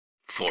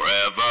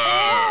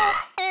Forever.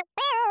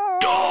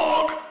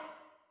 Dog.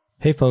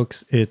 Hey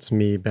folks, it's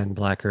me, Ben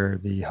Blacker,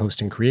 the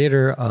host and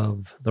creator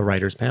of the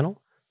Writers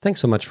Panel.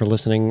 Thanks so much for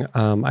listening.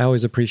 I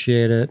always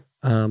appreciate it.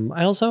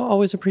 I also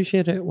always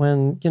appreciate it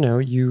when,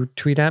 you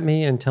tweet at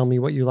me and tell me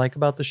what you like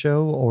about the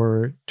show,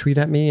 or tweet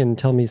at me and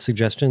tell me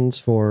suggestions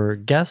for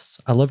guests.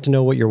 I love to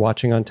know what you're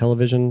watching on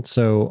television.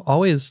 So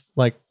always,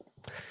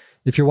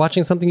 if you're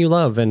watching something you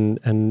love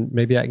and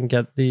maybe I can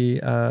get the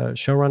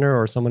showrunner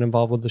or someone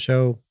involved with the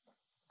show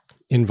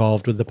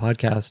involved with the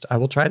podcast, I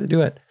will try to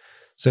do it.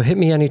 So hit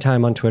me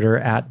anytime on Twitter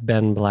at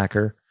Ben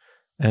Blacker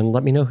and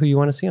let me know who you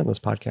want to see on this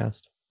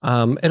podcast.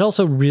 It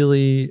also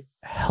really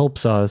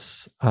helps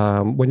us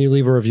when you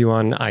leave a review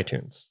on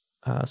iTunes.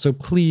 So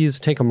please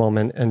take a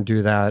moment and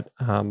do that.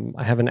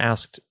 I haven't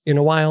asked in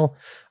a while,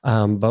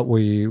 but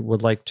we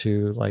would like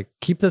to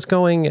keep this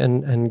going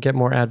and get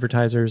more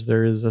advertisers.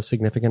 There is a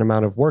significant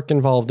amount of work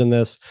involved in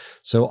this.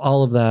 So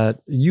all of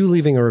that, you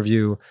leaving a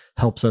review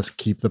helps us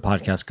keep the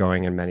podcast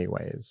going in many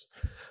ways.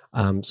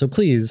 So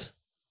please,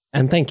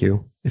 and thank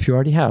you if you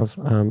already have,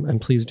 and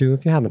please do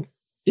if you haven't.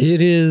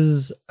 It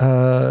is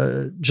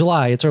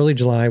July. It's early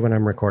July when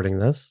I'm recording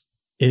this.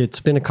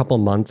 It's been a couple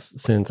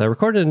months since I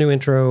recorded a new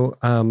intro,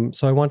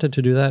 so I wanted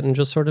to do that and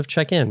just sort of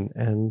check in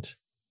and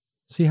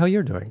see how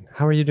you're doing.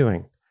 How are you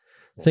doing?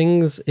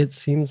 Things, it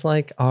seems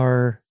like,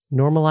 are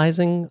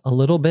normalizing a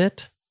little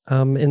bit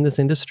in this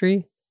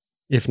industry,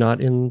 if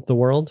not in the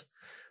world.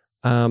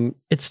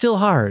 It's still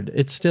hard.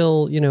 It's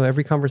still,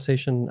 every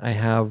conversation I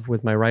have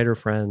with my writer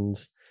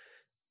friends,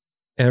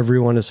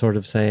 everyone is sort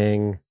of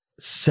saying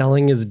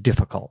selling is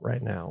difficult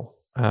right now.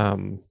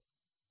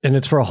 And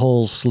it's for a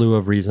whole slew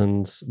of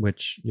reasons,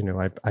 which,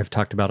 I've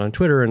talked about on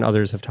Twitter and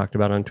others have talked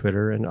about on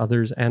Twitter and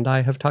others and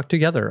I have talked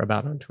together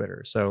about on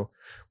Twitter. So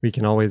we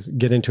can always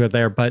get into it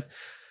there, but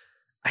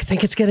I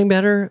think it's getting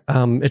better.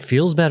 It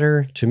feels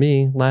better to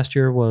me. Last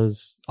year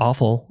was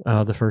awful.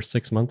 The first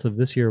 6 months of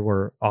this year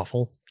were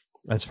awful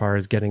as far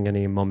as getting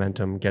any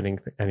momentum, getting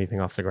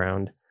anything off the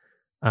ground.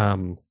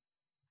 Ben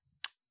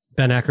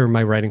Acker,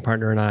 my writing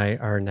partner, and I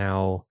are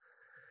now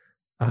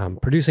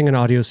producing an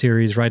audio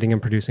series, writing and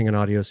producing an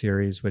audio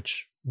series,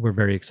 which we're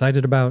very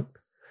excited about.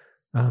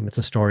 It's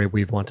a story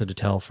we've wanted to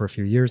tell for a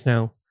few years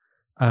now.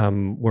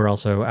 We're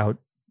also out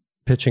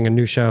pitching a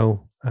new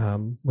show,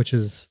 which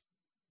is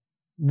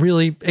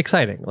really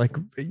exciting.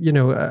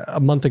 A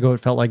month ago,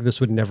 it felt like this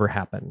would never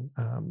happen.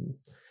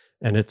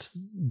 And it's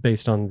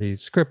based on the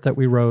script that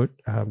we wrote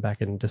back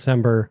in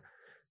December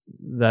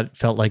that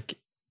felt like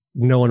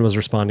no one was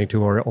responding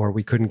to, or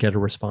we couldn't get a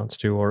response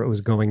to, or it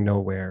was going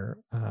nowhere.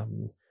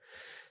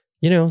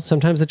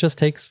 Sometimes it just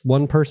takes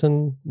one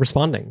person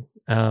responding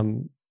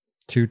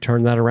to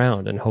turn that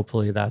around. And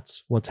hopefully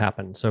that's what's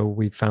happened. So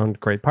we've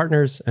found great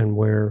partners and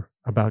we're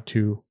about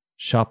to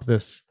shop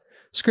this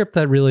script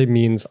that really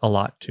means a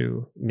lot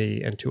to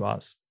me and to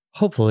us.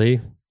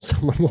 Hopefully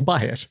someone will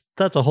buy it.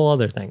 That's a whole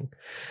other thing.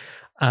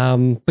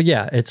 But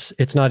yeah,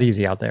 it's not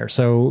easy out there.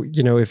 So,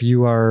 if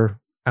you are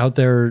out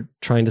there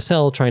trying to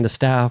sell, trying to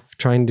staff,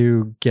 trying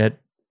to get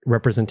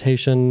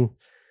representation,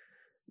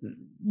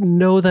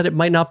 know that it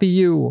might not be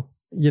you.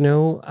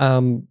 Know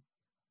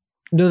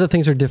that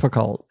things are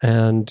difficult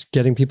and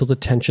getting people's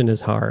attention is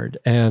hard.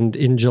 And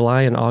in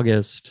July and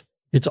August,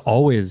 it's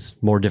always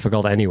more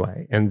difficult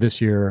anyway. And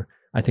this year,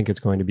 I think it's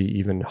going to be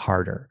even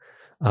harder.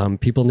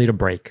 People need a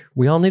break.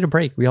 We all need a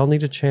break. We all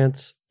need a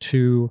chance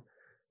to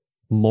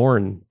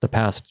mourn the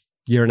past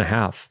year and a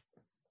half.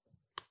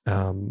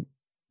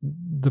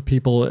 The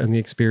people and the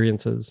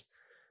experiences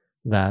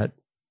that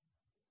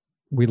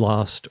we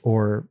lost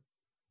or,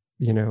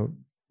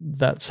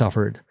 that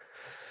suffered.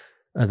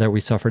 That we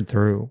suffered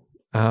through.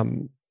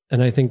 And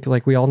I think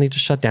we all need to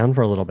shut down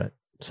for a little bit.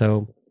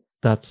 So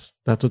that's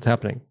what's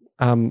happening.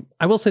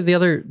 I will say the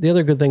other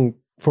good thing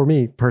for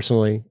me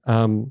personally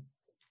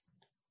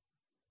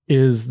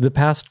is the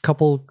past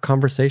couple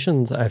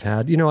conversations I've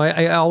had.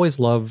 I always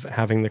love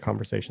having the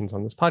conversations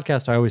on this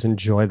podcast. I always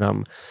enjoy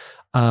them.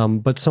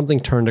 But something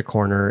turned a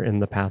corner in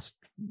the past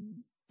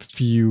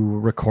few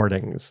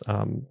recordings,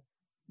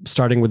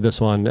 starting with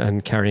this one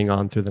and carrying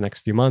on through the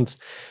next few months.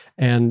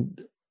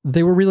 And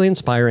they were really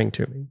inspiring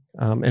to me.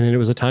 And it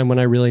was a time when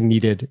I really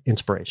needed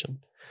inspiration.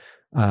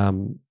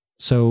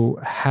 So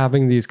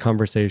having these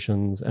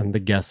conversations and the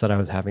guests that I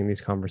was having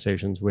these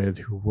conversations with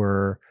who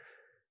were,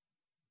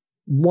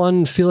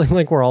 one, feeling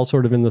like we're all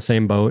sort of in the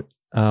same boat,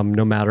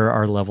 no matter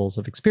our levels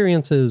of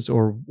experiences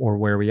or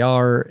where we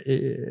are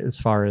as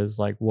far as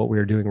what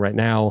we're doing right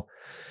now.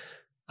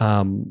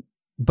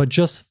 But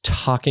just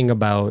talking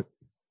about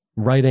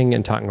writing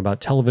and talking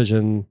about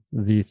television,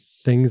 the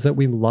things that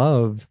we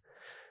love,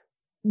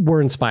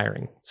 were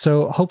inspiring.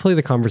 So hopefully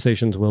the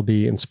conversations will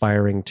be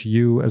inspiring to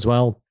you as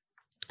well.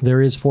 There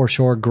is for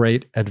sure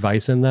great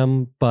advice in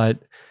them, but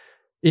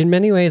in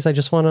many ways, I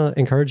just want to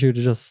encourage you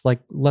to just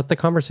let the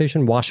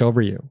conversation wash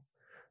over you.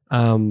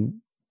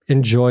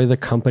 Enjoy the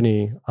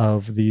company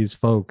of these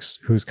folks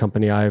whose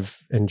company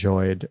I've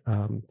enjoyed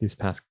these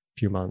past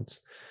few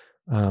months,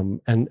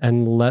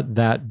 and let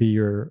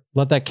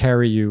that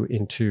carry you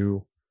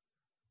into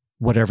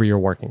whatever you're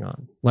working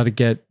on. Let it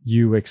get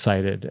you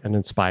excited and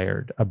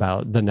inspired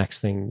about the next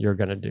thing you're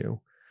going to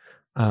do.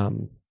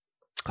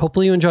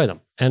 Hopefully you enjoy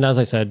them. And as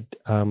I said,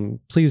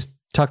 please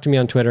talk to me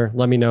on Twitter.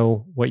 Let me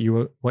know what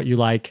you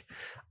like.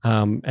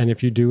 And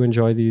if you do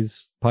enjoy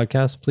these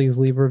podcasts, please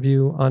leave a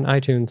review on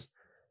iTunes.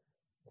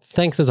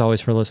 Thanks as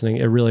always for listening.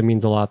 It really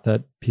means a lot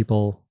that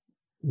people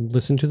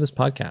listen to this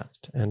podcast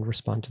and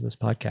respond to this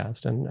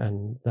podcast,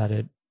 and that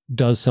it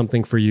does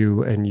something for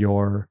you and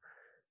your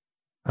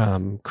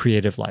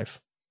creative life,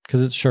 because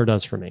it sure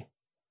does for me.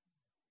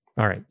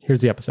 All right,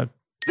 here's the episode.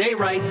 They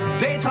write,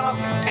 they talk,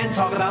 and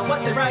talk about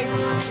what they write.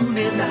 Tune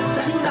in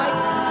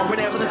tonight, or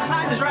whenever the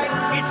time is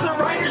right. It's the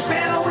Writers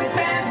Panel with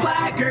Ben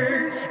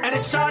Blacker, and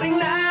it's starting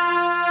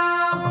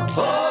now.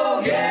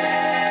 Oh,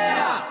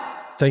 yeah!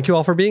 Thank you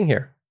all for being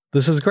here.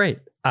 This is great.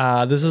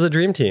 This is a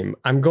dream team.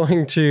 I'm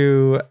going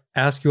to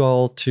ask you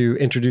all to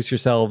introduce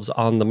yourselves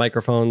on the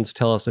microphones.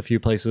 Tell us a few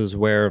places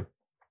where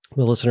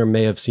the listener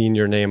may have seen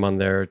your name on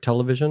their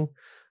television.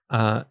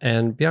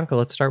 And Bianca,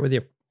 let's start with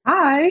you.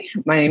 Hi,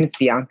 my name is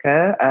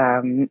Bianca,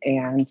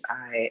 and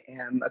I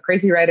am a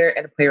crazy writer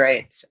and a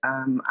playwright.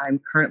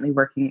 I'm currently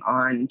working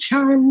on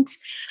Charmed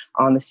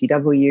on the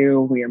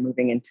CW. We are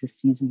moving into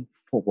season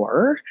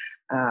 4.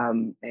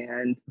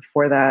 And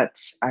before that,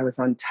 I was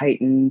on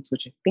Titans,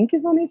 which I think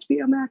is on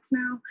HBO Max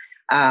now,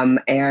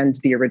 and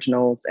The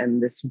Originals,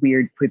 and this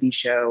weird Quibi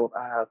show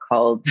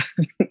called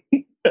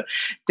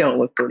Don't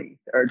Look Beneath,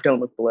 or Don't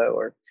Look Below,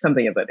 or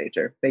something of that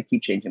nature. They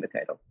keep changing the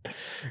title.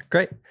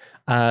 Great.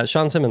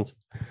 Shawn Simmons.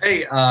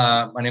 Hey,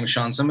 my name is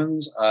Shawn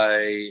Simmons.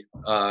 I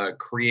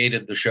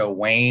created the show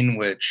Wayne,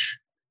 which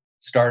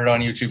started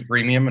on YouTube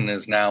Premium and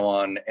is now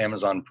on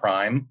Amazon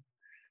Prime.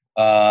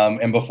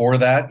 And before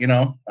that,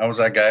 I was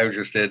that guy who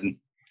just did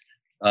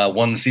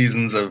 1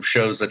 seasons of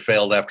shows that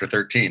failed after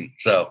 13.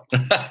 So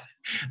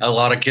a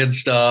lot of kid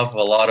stuff, a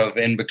lot of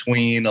in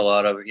between, a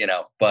lot of,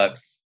 but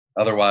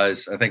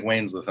otherwise, I think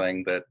Wayne's the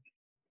thing that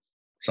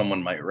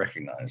someone might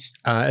recognize.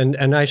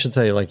 And I should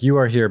say, you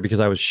are here because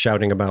I was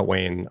shouting about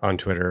Wayne on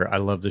Twitter. I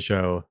love the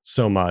show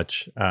so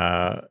much.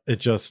 It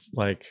just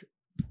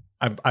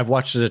I've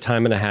watched it a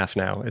time and a half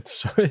now.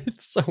 It's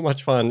so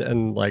much fun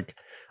and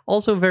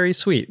also very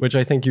sweet, which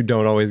I think you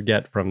don't always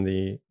get from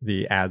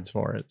the ads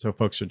for it. So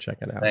folks should check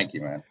it out. Thank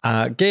you, man.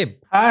 Gabe.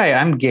 Hi,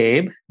 I'm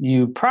Gabe.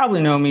 You probably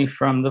know me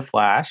from The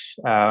Flash.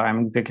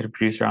 I'm executive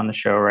producer on the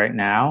show right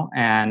now.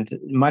 And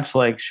much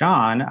like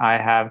Shawn, I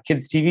have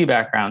kids TV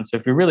background. So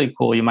if you're really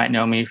cool, you might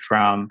know me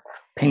from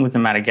Penguins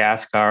of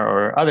Madagascar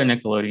or other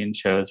Nickelodeon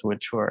shows,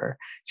 which were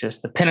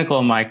just the pinnacle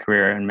of my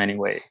career in many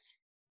ways.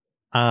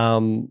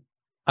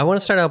 I want to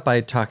start out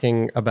by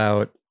talking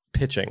about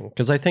pitching,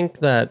 because I think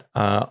that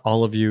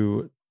all of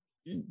you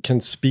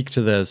can speak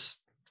to this,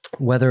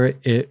 whether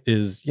it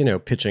is,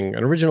 pitching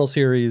an original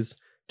series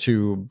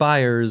to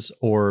buyers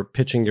or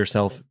pitching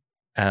yourself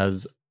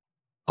as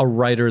a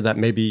writer that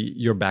maybe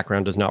your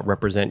background does not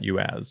represent you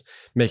as,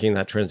 making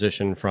that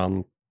transition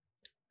from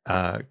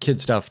kid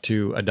stuff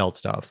to adult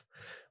stuff,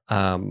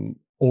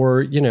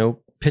 or,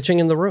 pitching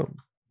in the room,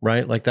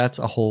 right? That's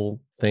a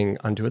whole thing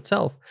unto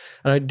itself.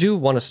 And I do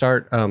want to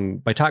start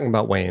by talking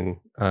about Wayne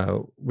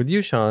with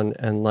you, Shawn.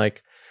 And I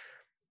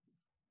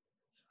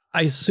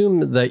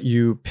assume that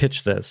you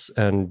pitched this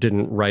and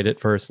didn't write it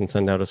first and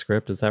send out a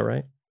script. Is that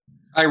right?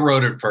 I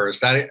wrote it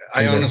first. I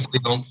honestly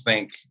don't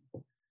think,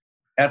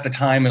 at the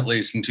time, at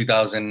least in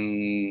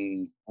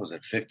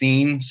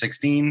 2015,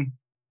 16,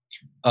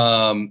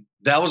 that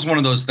was one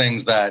of those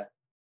things that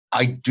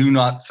I do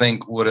not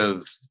think would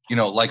have,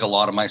 a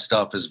lot of my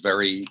stuff is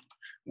very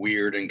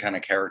weird and kind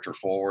of character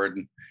forward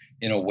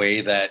in a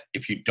way that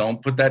if you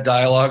don't put that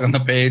dialogue on the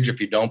page, if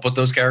you don't put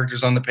those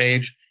characters on the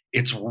page,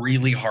 it's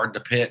really hard to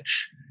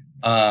pitch.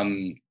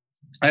 I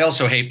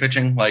also hate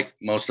pitching, like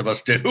most of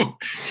us do.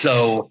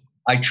 So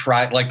I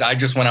tried, I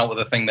just went out with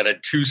a thing that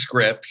had 2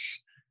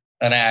 scripts,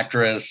 an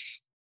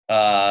actress,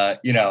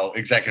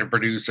 executive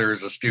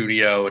producers, a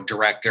studio, a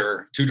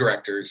director, 2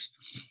 directors.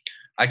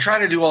 I try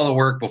to do all the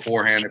work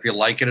beforehand. If you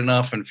like it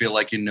enough and feel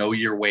like you know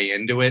your way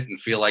into it and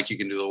feel like you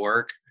can do the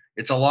work,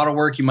 it's a lot of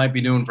work you might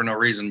be doing for no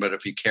reason, but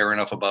if you care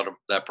enough about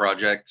that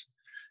project,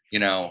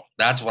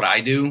 that's what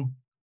I do.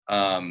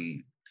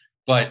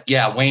 But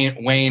yeah,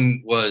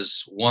 Wayne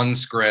was 1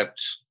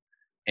 script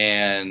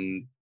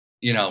and,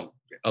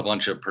 a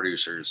bunch of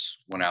producers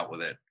went out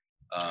with it.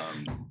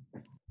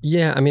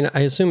 Yeah. I mean, I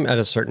assume at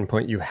a certain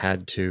point you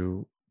had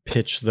to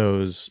pitch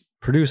those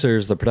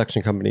producers, the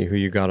production company who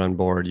you got on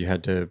board. You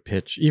had to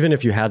pitch, even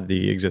if you had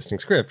the existing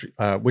script,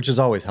 which is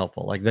always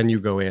helpful. Then you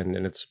go in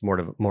and it's more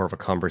of a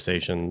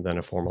conversation than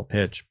a formal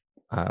pitch,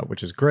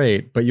 which is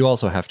great. But you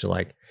also have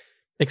to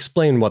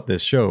explain what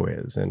this show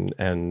is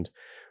and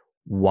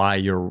why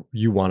you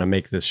want to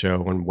make this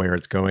show and where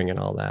it's going and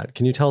all that.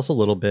 Can you tell us a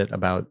little bit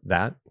about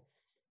that?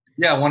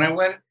 Yeah, when I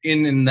went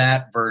in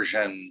that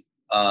version,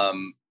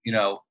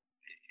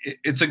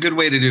 it's a good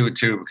way to do it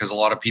too, because a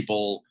lot of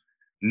people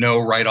know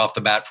right off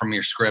the bat from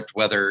your script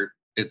whether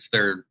it's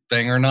their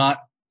thing or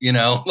not. You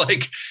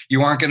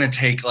aren't going to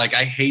take,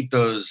 I hate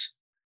those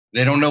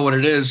They don't know what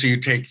it is. So you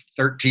take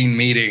 13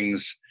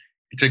 meetings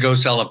to go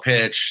sell a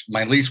pitch,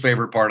 my least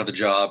favorite part of the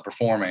job,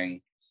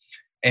 performing.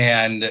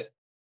 And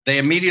they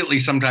immediately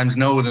sometimes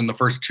know within the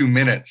first 2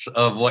 minutes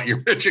of what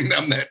you're pitching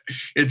them that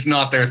it's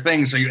not their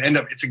thing. So you end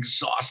up, it's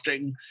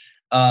exhausting.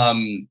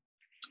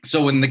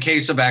 So in the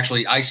case of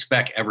actually, I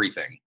spec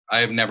everything. I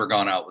have never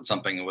gone out with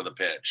something with a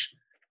pitch.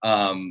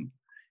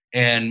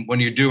 And when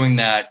you're doing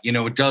that, you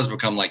know, it does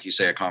become, like you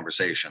say, a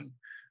conversation.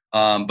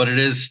 But it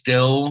is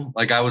still,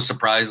 like, I was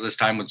surprised this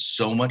time with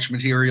so much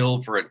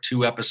material for a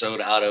 2 episode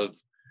out of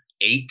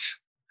 8,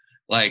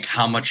 like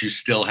how much you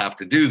still have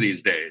to do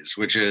these days,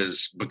 which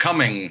is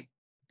becoming,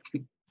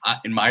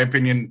 in my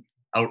opinion,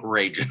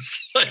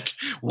 outrageous. Like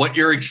what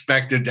you're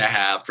expected to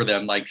have for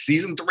them, like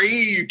season 3, are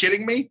you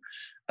kidding me?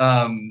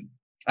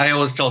 I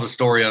always tell the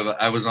story of,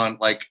 I was on,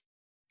 like,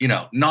 you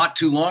know, not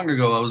too long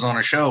ago, I was on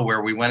a show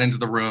where we went into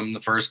the room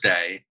the first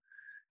day,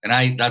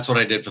 and that's what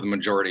I did for the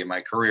majority of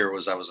my career,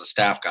 was I was a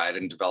staff guy. I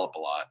didn't develop a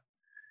lot.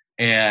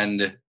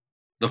 And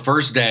the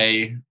first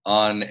day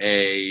on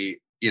a,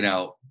 you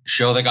know,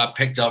 show that got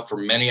picked up for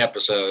many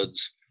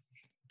episodes,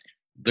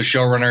 the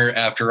showrunner,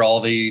 after all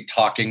the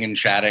talking and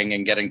chatting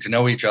and getting to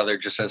know each other,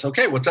 just says,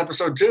 okay, what's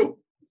episode 2?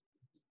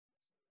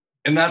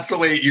 And that's the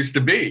way it used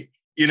to be.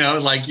 You know,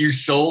 like you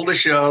sold the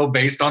show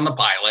based on the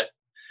pilot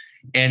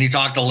and you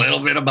talked a little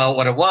bit about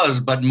what it was,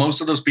 but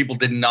most of those people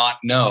did not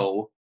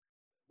know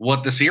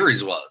what the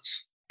series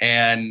was.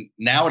 And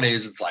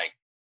nowadays it's like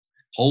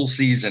whole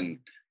season,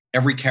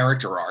 every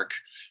character arc,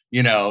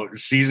 you know,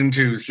 season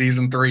 2,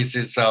 season 3.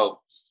 So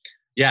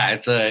yeah,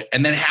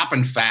 and then it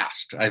happened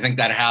fast. I think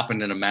that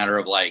happened in a matter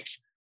of like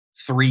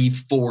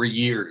 3-4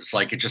 years.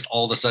 Like it just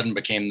all of a sudden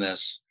became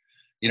this,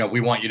 you know,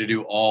 we want you to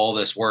do all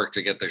this work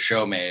to get the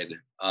show made.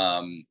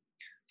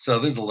 So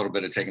there's a little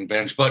bit of taking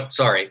advantage, but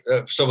sorry.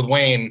 So with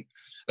Wayne,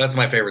 that's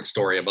my favorite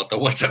story about the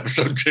what's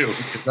episode 2.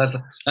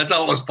 That's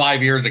almost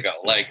 5 years ago.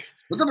 Like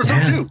what's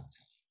episode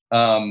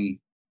 2?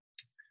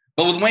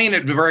 But with Wayne,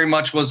 it very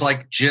much was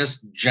like,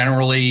 just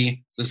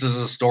generally, this is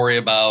a story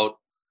about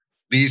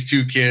these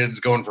 2 kids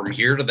going from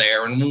here to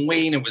there. And with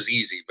Wayne, it was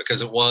easy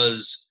because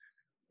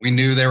we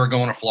knew they were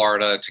going to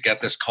Florida to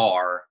get this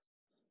car,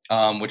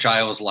 which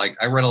I always liked.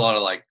 I read a lot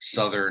of like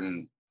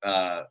Southern,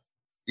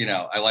 you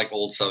know, I like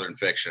old Southern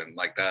fiction.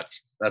 Like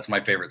that's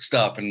my favorite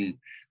stuff. And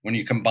when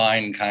you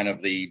combine kind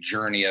of the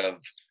journey of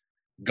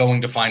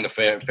going to find a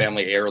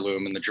family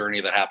heirloom and the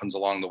journey that happens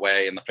along the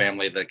way and the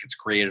family that gets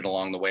created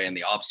along the way and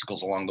the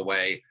obstacles along the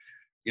way,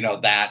 you know,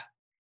 that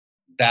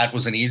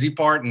was an easy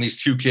part. And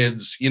these 2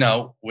 kids, you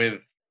know, with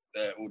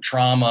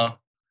trauma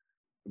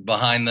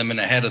behind them and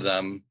ahead of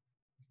them,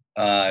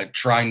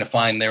 trying to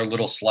find their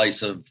little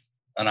slice of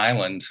an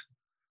island,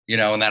 you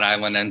know, and that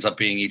island ends up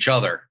being each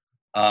other.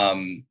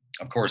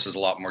 Of course, there's a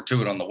lot more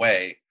to it on the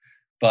way,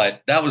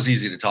 but that was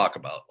easy to talk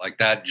about. Like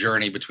that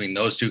journey between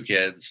those 2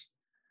 kids,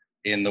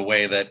 in the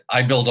way that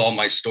I build all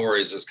my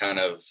stories, is kind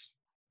of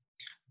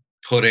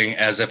putting,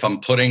 as if I'm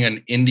putting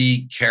an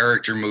indie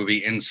character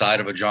movie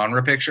inside of a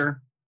genre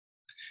picture.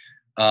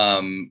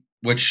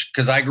 Which,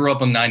 because I grew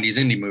up in 90s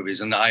indie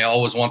movies and I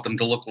always want them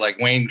to look like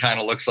Wayne kind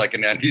of looks like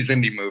an 90s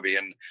indie movie.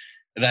 And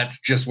that's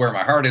just where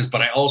my heart is.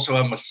 But I also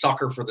am a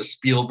sucker for the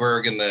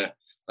Spielberg and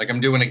like I'm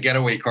doing a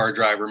getaway car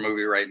driver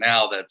movie right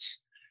now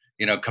that's,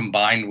 you know,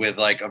 combined with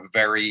like a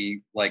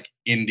very like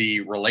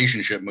indie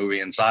relationship movie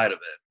inside of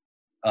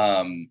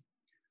it.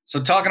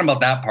 So talking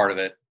about that part of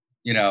it,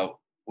 you know,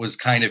 was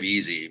kind of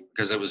easy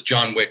because it was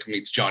John Wick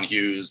meets John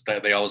Hughes.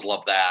 They always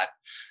loved that.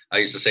 I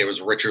used to say it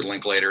was Richard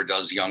Linklater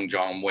does young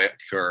John Wick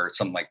or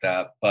something like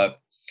that.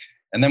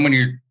 And then when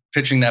you're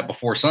pitching that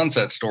Before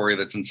Sunset story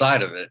that's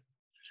inside of it,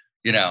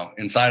 you know,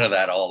 inside of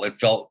that all, it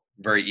felt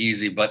very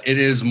easy, but it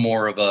is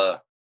more of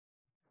a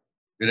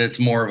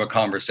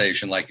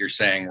conversation, like you're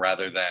saying,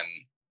 rather than,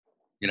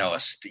 you know,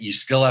 you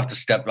still have to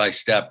step by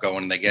step go,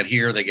 and they get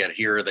here, they get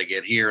here, they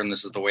get here, and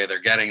this is the way they're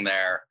getting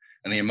there,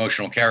 and the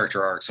emotional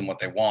character arcs and what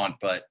they want.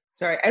 But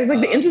sorry, I was like,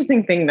 the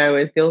interesting thing though,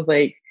 it feels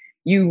like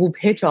you will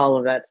pitch all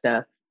of that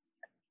stuff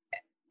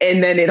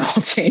and then it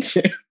all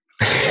changes.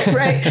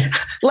 Right?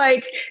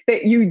 Like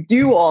that you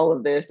do all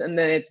of this and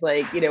then it's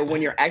like, you know,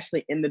 when you're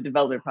actually in the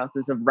development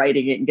process of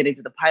writing it and getting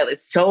to the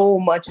pilot, so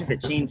much of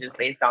it changes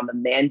based on the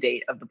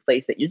mandate of the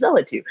place that you sell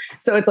it to.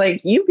 So it's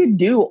like, you could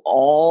do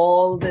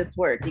all this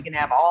work. You can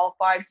have all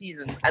 5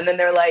 seasons and then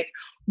they're like,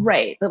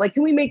 right, but like,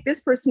 can we make this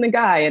person a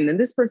guy and then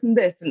this person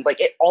this? And like,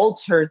 it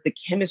alters the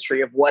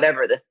chemistry of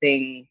whatever the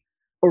thing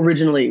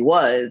originally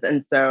was.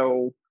 And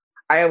so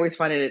I always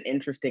find it an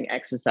interesting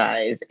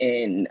exercise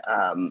in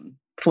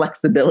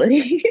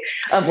flexibility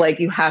of like,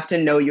 you have to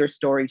know your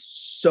story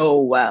so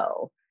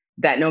well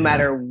that no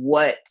matter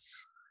what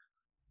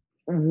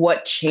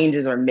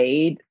changes are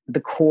made, the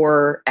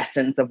core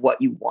essence of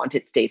what you want,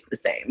 it stays the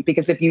same.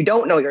 Because if you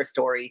don't know your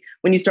story,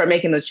 when you start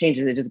making those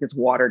changes, it just gets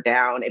watered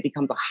down. It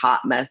becomes a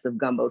hot mess of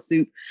gumbo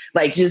soup,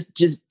 like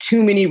just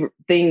too many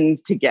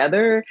things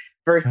together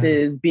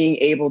versus being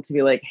able to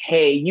be like,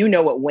 hey, you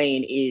know what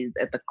Wayne is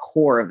at the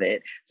core of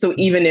it. So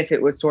even if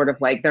it was sort of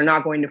like, they're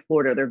not going to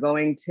Florida, they're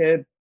going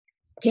to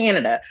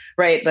Canada,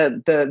 right?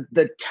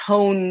 The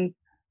tone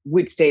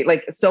would stay,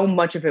 like so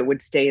much of it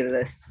would stay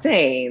the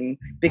same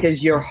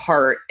because your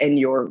heart and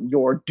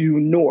your due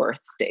north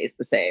stays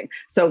the same.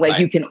 So like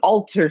you can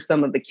alter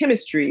some of the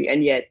chemistry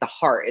and yet the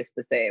heart is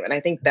the same. And I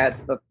think that's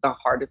the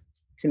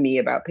hardest to me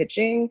about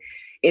pitching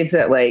is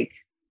that like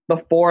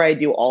before I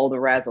do all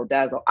the razzle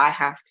dazzle, I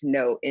have to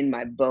know in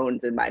my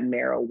bones and my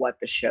marrow what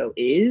the show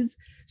is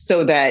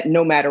so that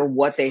no matter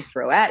what they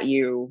throw at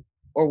you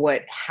or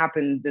what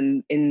happens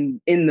in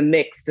the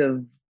mix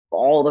of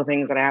all the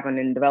things that happen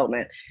in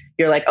development,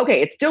 you're like, okay,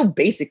 it's still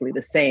basically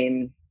the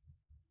same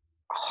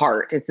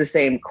heart. It's the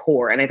same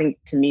core. And I think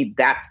to me,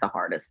 that's the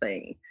hardest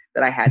thing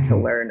that I had to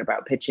learn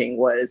about pitching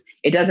was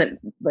it doesn't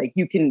like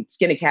you can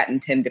skin a cat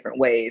in 10 different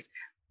ways,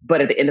 but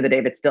at the end of the day,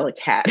 if it's still a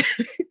cat,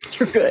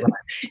 you're good.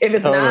 If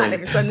it's not,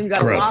 if it's something you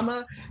got a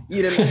llama,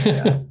 you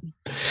didn't.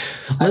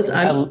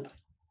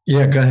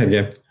 Yeah, go ahead,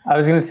 Gabe. I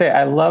was going to say,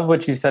 I love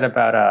what you said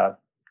about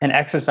an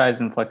exercise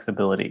in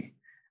flexibility.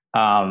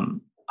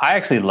 I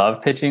actually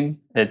love pitching.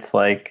 It's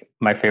like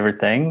my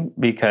favorite thing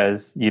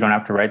because you don't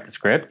have to write the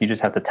script. You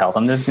just have to tell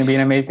them there's going to be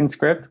an amazing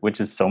script,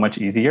 which is so much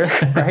easier,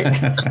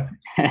 right?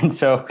 And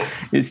so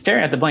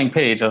staring at the blank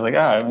page, I was like,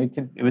 oh,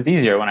 it was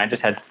easier when I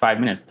just had 5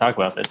 minutes to talk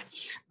about this.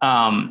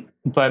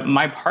 But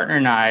my partner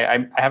and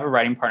I have a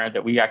writing partner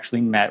that we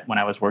actually met when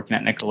I was working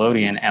at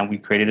Nickelodeon, and we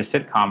created a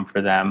sitcom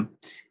for them.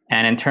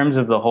 And in terms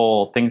of the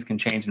whole things can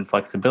change in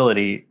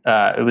flexibility,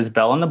 it was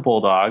Belle and the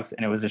Bulldogs,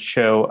 and it was a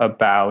show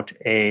about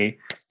a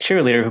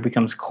cheerleader who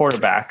becomes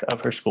quarterback of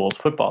her school's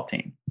football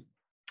team.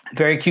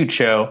 Very cute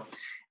show.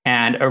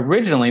 And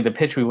originally, the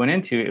pitch we went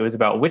into, it was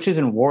about witches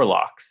and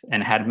warlocks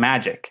and had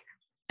magic.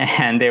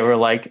 And they were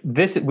like,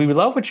 we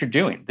love what you're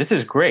doing. This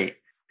is great.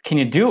 Can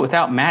you do it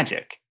without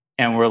magic?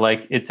 And we're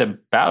like, it's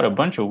about a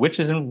bunch of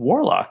witches and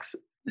warlocks.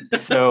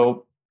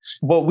 So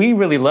what we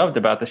really loved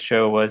about the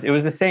show was it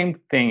was the same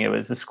thing. It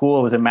was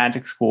a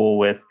magic school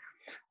with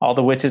all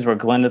the witches were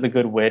Glinda the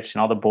Good Witch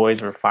and all the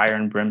boys were fire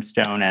and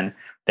brimstone. And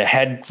the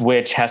head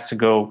witch has to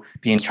go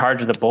be in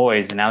charge of the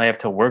boys. And now they have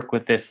to work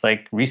with this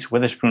like Reese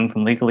Witherspoon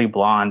from Legally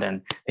Blonde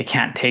and they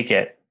can't take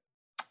it.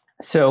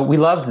 So we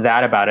loved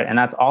that about it. And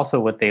that's also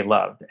what they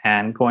loved.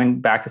 And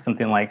going back to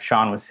something like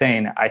Shawn was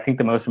saying, I think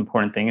the most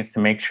important thing is to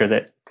make sure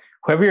that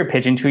whoever you're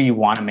pitching to, you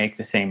want to make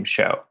the same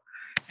show.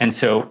 And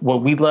so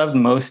what we loved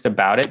most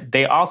about it,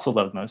 they also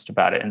loved most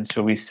about it. And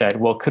so we said,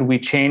 well, could we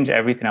change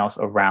everything else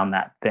around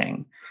that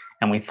thing?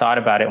 And we thought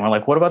about it and we're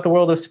like, what about the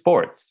world of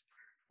sports?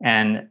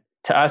 And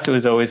to us, it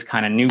was always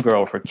kind of New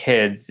Girl for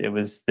kids. It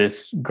was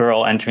this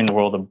girl entering the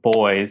world of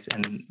boys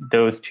and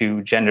those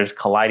two genders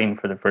colliding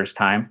for the first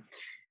time.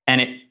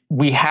 And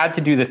we had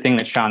to do the thing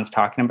that Shawn's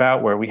talking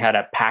about, where we had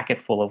a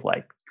packet full of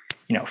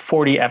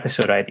 40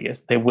 episode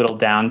ideas. They whittled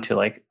down to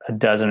like a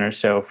dozen or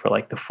so for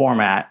like the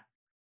format.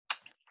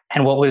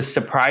 And what was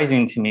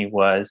surprising to me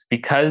was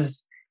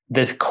because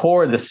the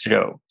core of the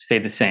show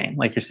stayed the same,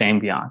 like you're saying,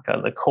 Bianca,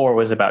 the core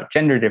was about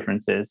gender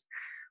differences.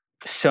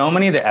 So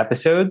many of the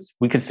episodes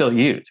we could still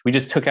use. We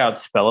just took out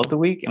spell of the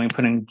week and we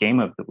put in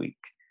game of the week,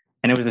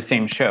 and it was the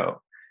same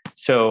show.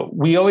 So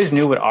we always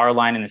knew what our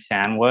line in the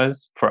sand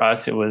was. For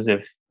us, it was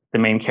if the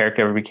main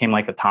character ever became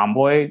like a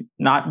tomboy,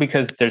 not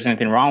because there's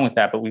anything wrong with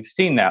that, but we've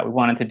seen that. We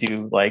wanted to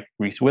do like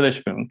Reese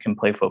Witherspoon can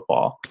play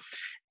football.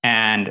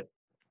 And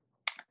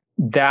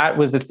that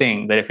was the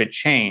thing that if it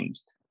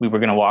changed, we were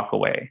going to walk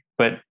away,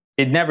 but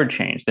it never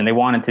changed. And they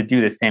wanted to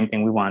do the same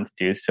thing we wanted to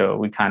do. So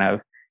we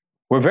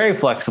we're very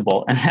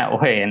flexible in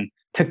that way and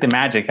took the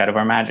magic out of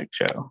our magic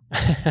show.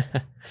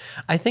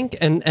 I think,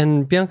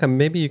 and Bianca,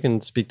 maybe you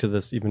can speak to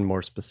this even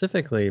more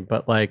specifically,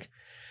 but like,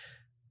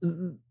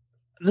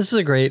 this is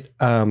a great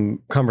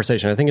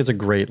conversation. I think it's a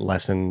great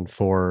lesson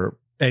for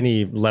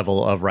any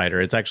level of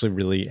writer. It's actually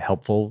really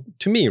helpful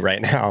to me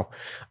right now.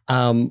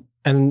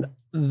 And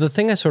the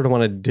thing I sort of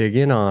want to dig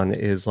in on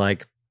is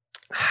like,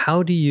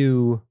 how do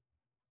you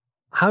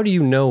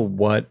know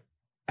what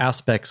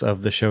aspects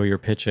of the show you're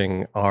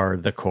pitching are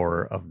the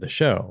core of the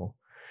show,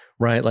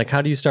 right? Like,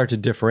 how do you start to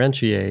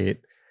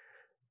differentiate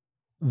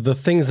the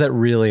things that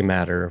really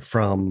matter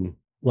from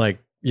like,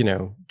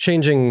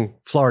 changing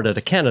Florida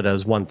to Canada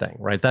is one thing,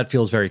 right? That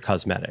feels very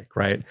cosmetic,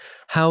 right?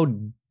 How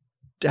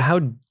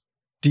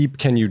deep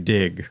can you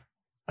dig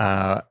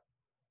and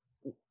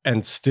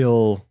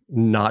still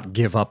not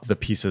give up the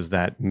pieces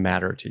that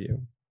matter to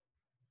you?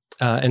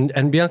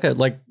 And Bianca,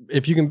 like,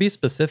 if you can be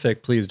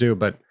specific, please do.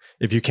 But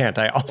if you can't,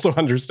 I also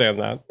understand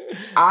that.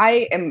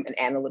 I am an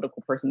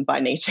analytical person by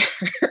nature.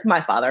 My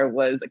father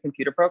was a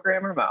computer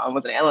programmer. My mom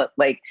was an analyst.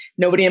 Like,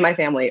 nobody in my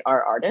family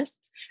are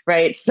artists,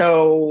 right?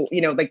 So,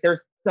 like,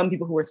 there's some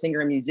people who are singer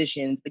and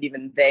musicians, but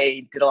even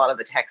they did a lot of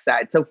the tech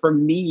side. So for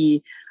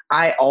me,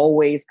 I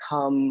always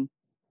come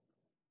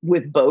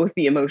with both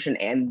the emotion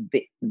and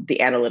the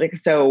analytics.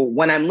 So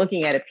when I'm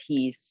looking at a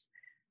piece,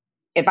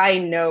 if I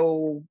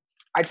know,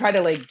 I try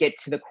to like get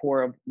to the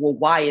core of, well,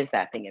 why is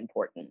that thing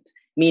important?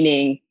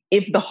 Meaning,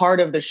 if the heart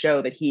of the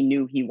show that he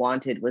knew he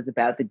wanted was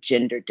about the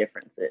gender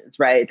differences,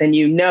 right? Then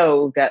you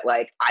know that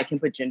like I can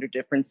put gender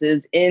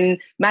differences in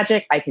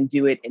magic. I can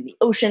do it in the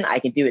ocean. I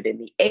can do it in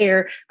the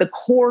air. The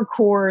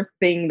core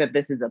thing that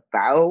this is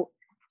about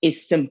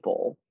is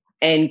simple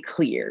and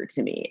clear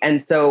to me.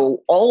 And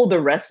so all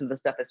the rest of the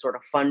stuff is sort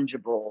of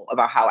fungible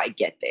about how I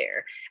get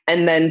there.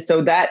 And then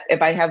so that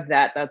if I have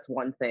that, that's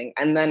one thing.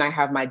 And then I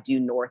have my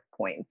due north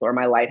points or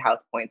my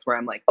lighthouse points where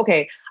I'm like,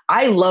 okay,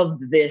 I love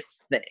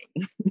this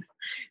thing.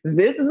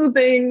 This is the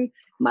thing,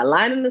 my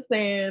line in the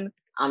sand.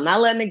 I'm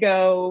not letting it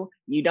go.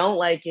 You don't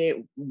like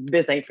it.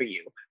 This ain't for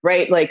you.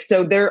 Right. Like,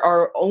 so there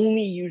are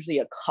only usually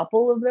a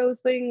couple of those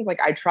things. Like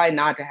I try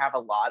not to have a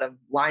lot of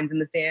lines in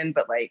the sand,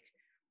 but like,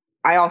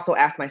 I also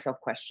ask myself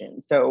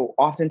questions. So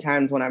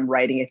oftentimes when I'm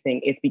writing a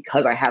thing, it's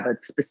because I have a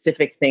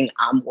specific thing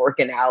I'm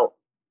working out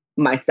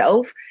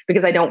myself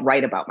because I don't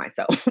write about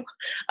myself.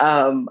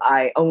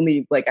 I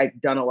only like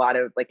I've done a lot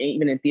of like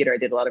even in theater, I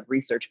did a lot of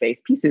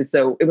research-based pieces.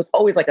 So it was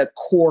always like a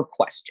core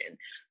question.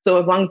 So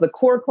as long as the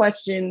core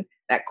question,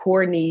 that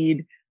core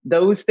need,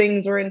 those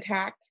things are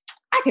intact,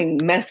 I can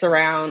mess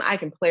around, I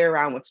can play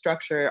around with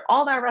structure,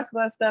 all that rest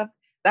of that stuff.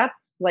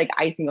 That's like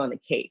icing on the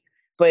cake.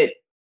 But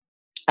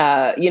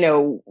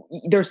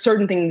there's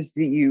certain things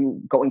that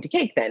you go into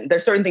cake then.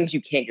 There's certain things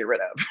you can't get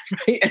rid of,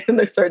 right? And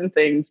there's certain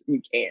things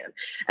you can.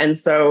 And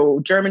so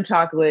German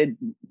chocolate,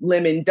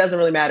 lemon, doesn't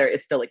really matter.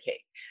 It's still a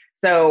cake.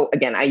 So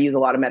again, I use a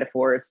lot of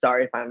metaphors.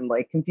 Sorry if I'm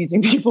like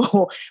confusing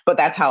people, but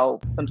that's how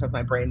sometimes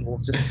my brain will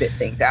just spit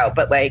things out.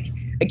 But like,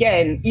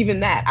 again, even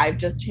that, I've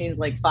just changed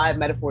like 5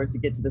 metaphors to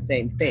get to the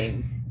same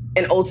thing.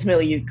 And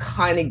ultimately you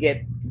kind of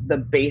get the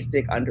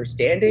basic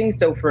understanding.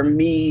 So for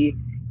me,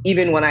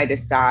 even when I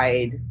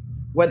decide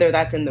whether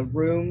that's in the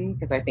room,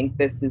 because I think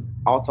this is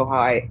also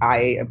how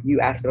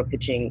you asked about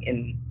pitching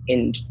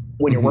in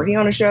when you're working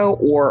on a show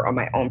or on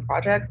my own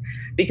projects,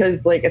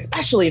 because like,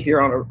 especially if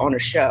you're on a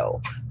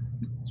show,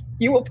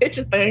 you will pitch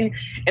a thing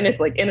and it's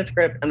like in a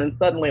script and then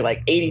suddenly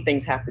like 80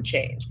 things have to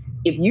change.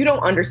 If you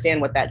don't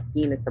understand what that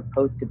scene is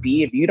supposed to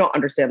be, if you don't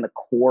understand the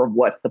core of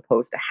what's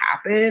supposed to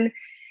happen,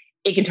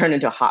 it can turn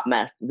into a hot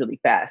mess really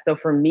fast. So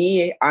for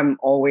me, I'm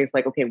always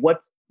like, okay,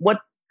 what's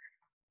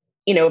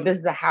if this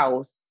is a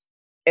house,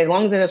 as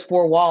long as it has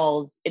 4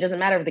 walls, it doesn't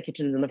matter if the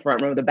kitchen's in the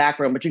front room or the back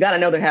room, but you got to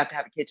know they have to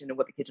have a kitchen and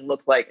what the kitchen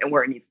looks like and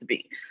where it needs to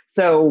be.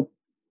 So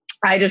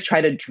I just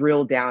try to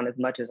drill down as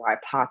much as I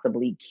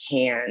possibly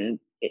can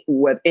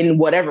in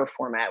whatever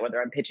format,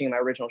 whether I'm pitching my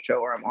original show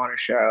or I'm on a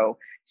show,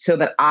 so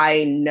that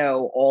I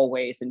know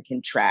always and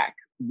can track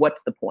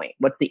what's the point,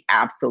 what's the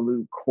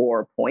absolute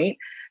core point,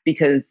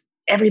 because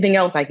everything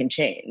else I can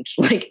change,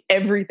 like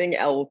everything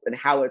else and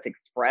how it's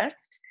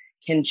expressed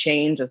can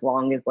change as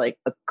long as like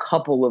a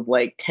couple of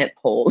like tent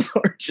poles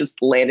are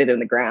just landed in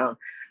the ground.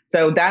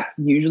 So that's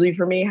usually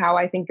for me how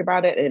I think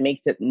about it. And it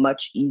makes it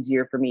much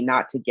easier for me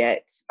not to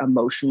get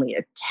emotionally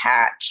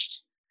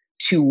attached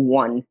to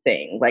one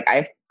thing. Like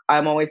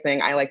I'm always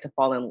saying I like to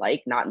fall in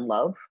like, not in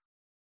love,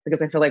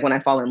 because I feel like when I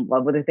fall in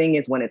love with a thing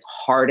is when it's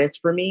hardest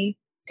for me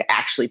to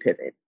actually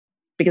pivot,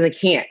 because I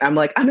can't. I'm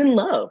like, I'm in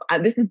love.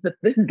 This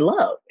is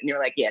love. And you're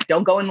like, yeah,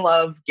 don't go in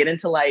love, get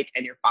into like,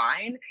 and you're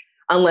fine.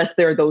 Unless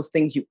there are those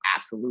things you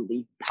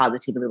absolutely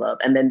positively love.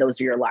 And then those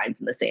are your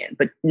lines in the sand.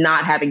 But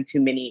not having too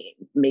many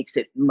makes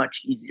it much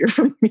easier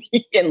for me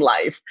in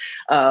life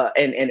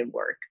and in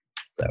work.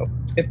 So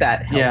if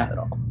that helps at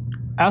all.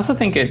 I also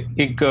think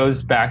it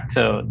goes back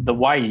to the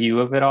why you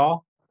of it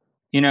all.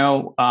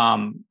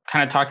 Kind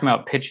of talking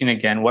about pitching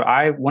again,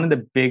 one of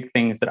the big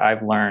things that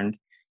I've learned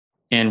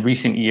in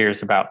recent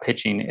years about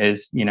pitching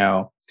is,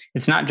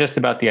 it's not just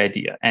about the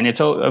idea. And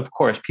it's, of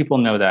course, people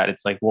know that.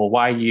 It's like, well,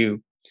 why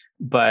you?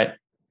 But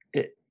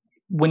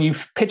when you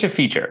pitch a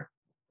feature,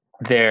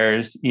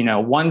 there's,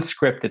 one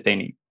script that they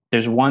need.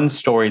 There's one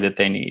story that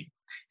they need.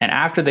 And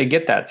after they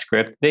get that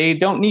script, they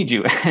don't need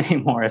you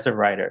anymore as a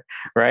writer,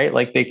 right?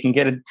 Like they can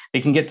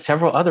get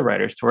several other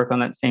writers to work on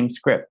that same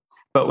script.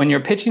 But when you're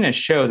pitching a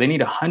show, they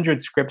need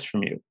 100 scripts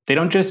from you. They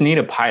don't just need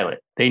a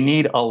pilot. They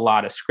need a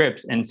lot of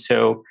scripts. And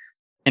so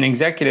an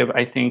executive,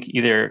 I think,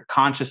 either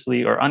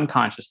consciously or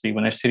unconsciously,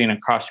 when they're sitting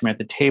across from me at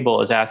the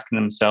table, is asking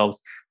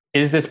themselves,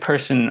 is this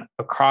person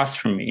across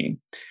from me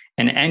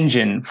an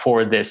engine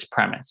for this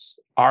premise?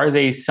 Are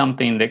they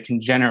something that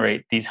can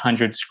generate these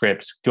 100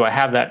 scripts? Do I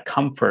have that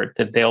comfort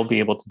that they'll be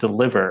able to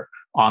deliver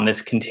on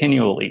this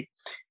continually?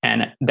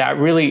 And that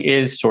really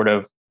is sort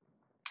of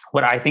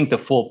what I think the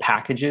full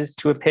package is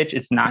to a pitch.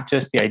 It's not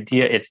just the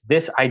idea, it's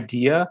this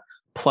idea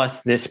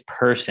plus this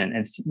person.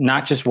 It's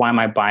not just why am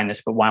I buying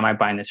this, but why am I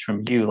buying this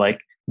from you? Like,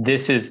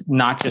 this is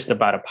not just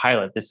about a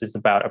pilot. This is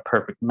about a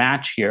perfect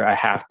match here. I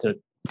have to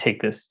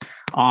take this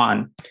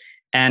on.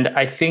 And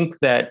I think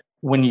that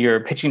when you're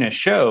pitching a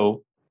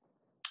show,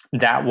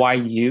 that why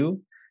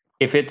you,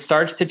 if it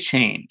starts to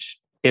change,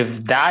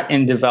 if that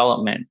in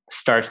development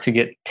starts to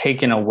get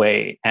taken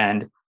away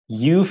and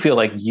you feel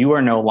like you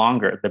are no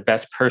longer the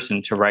best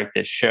person to write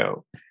this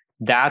show,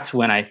 that's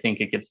when I think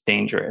it gets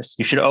dangerous.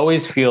 You should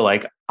always feel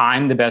like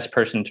I'm the best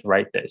person to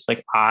write this.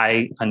 Like,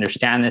 I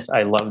understand this.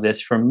 I love this.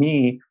 For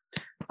me,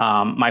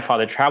 my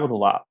father traveled a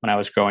lot when I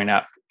was growing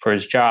up for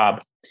his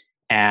job.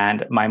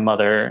 And my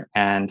mother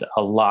and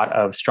a lot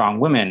of strong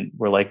women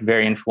were like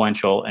very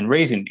influential in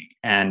raising me.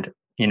 And,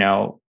 you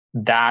know,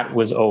 that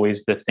was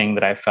always the thing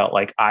that I felt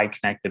like I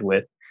connected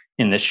with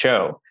in the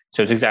show.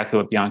 So it's exactly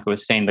what Bianca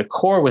was saying. The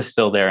core was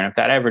still there. And if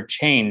that ever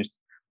changed,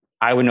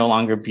 I would no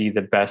longer be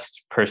the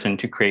best person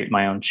to create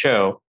my own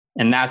show.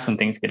 And that's when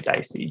things get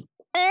dicey.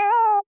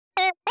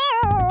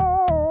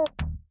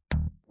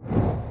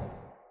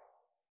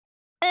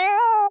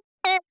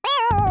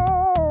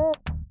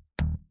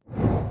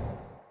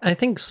 I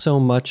think so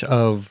much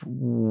of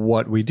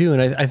what we do,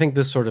 and I think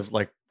this sort of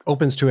like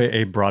opens to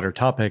a broader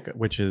topic,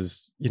 which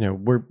is, you know,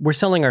 we're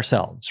selling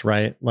ourselves,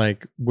 right?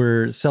 Like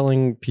we're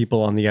selling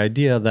people on the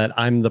idea that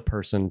I'm the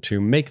person to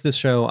make this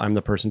show, I'm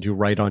the person to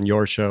write on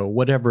your show,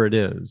 whatever it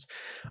is.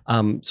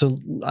 So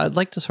I'd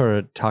like to sort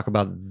of talk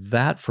about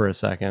that for a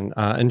second.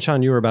 And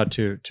Shawn, you were about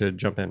to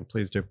jump in.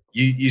 Please do.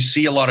 You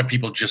see a lot of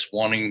people just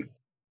wanting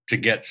to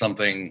get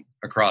something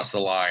across the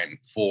line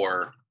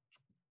for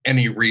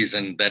any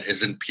reason that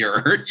isn't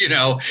pure, you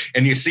know,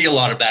 and you see a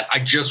lot of that. I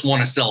just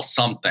want to sell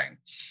something.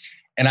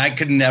 And I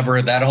could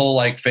never, that whole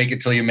like fake it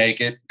till you make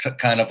it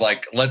kind of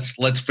like,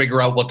 let's figure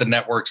out what the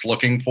network's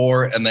looking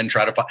for and then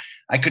try to,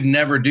 I could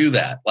never do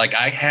that. Like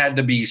I had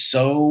to be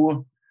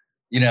so,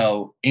 you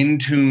know, in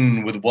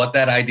tune with what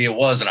that idea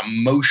was and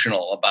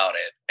emotional about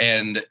it.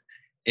 And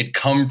it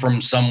come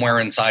from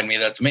somewhere inside me.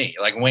 That's me.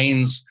 Like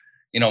Wayne's,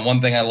 you know,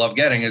 one thing I love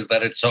getting is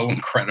that it's so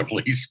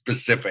incredibly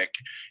specific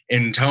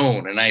in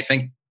tone. And I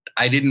think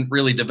I didn't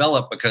really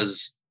develop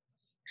because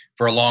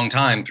for a long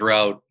time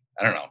throughout,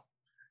 I don't know,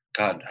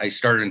 God, I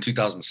started in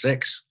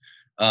 2006.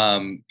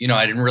 You know,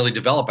 I didn't really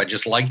develop.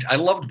 I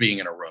loved being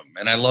in a room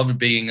and I loved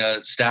being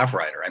a staff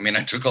writer. I mean,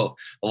 I took a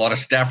lot of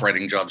staff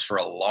writing jobs for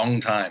a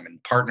long time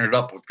and partnered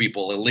up with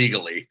people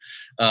illegally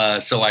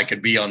so I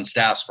could be on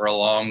staffs for a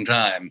long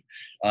time.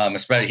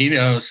 Especially, he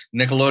knows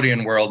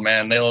Nickelodeon world,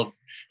 man, they'll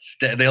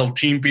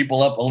team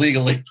people up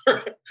illegally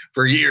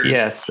for years.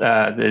 Yes.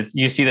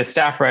 You see the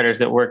staff writers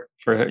that work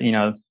for, you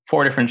know,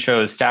 4 different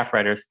shows, staff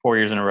writers 4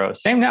 years in a row,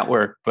 same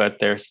network, but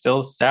they're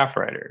still staff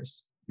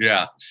writers.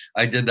 Yeah.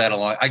 I did that a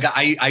lot.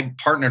 I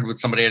partnered with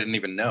somebody I didn't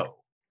even know.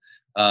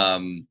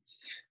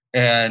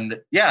 And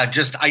yeah,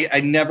 just,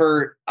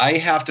 I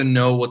have to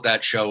know what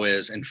that show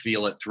is and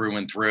feel it through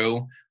and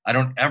through. I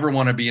don't ever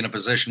want to be in a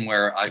position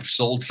where I've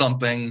sold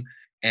something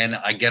and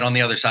I get on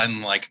the other side and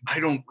I'm like, I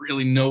don't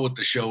really know what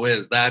the show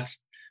is.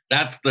 That's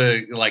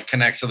the like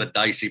connects to the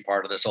dicey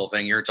part of this whole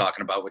thing you're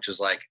talking about, which is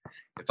like,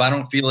 if I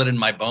don't feel it in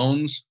my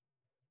bones,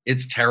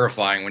 it's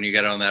terrifying when you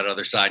get on that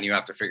other side and you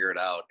have to figure it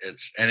out.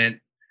 It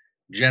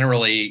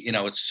generally, you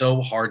know, it's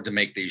so hard to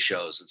make these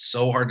shows. It's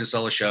so hard to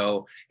sell a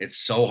show. It's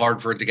so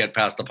hard for it to get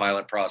past the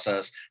pilot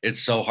process.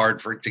 It's so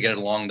hard for it to get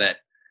along that,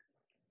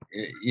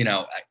 you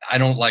know, I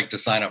don't like to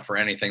sign up for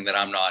anything that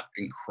I'm not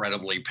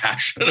incredibly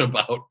passionate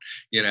about,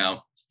 you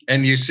know,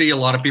 and you see a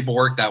lot of people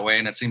work that way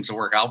and it seems to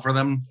work out for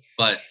them.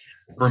 But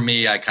for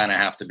me, I kind of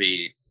have to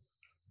be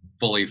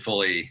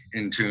fully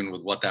in tune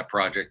with what that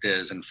project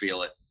is and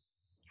feel it.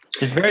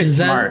 It's very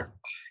smart,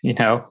 you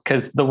know,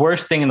 because the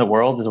worst thing in the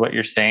world is what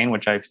you're saying,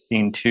 which I've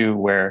seen too,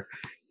 where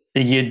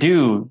you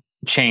do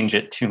change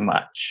it too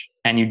much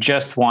and you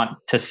just want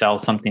to sell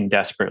something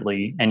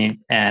desperately.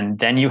 And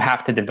then you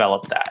have to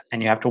develop that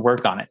and you have to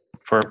work on it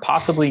for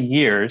possibly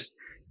years.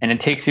 And it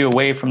takes you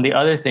away from the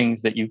other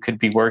things that you could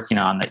be working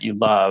on that you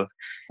love.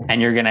 And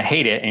you're going to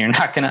hate it and you're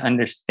not going to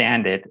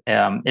understand it.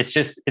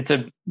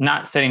 It's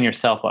not setting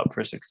yourself up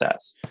for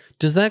success.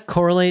 Does that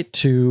correlate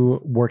to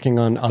working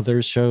on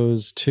other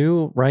shows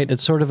too, right?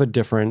 It's sort of a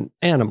different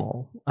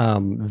animal.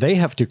 They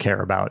have to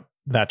care about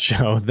that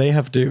show. They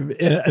have to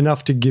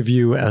enough to give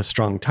you a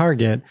strong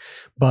target,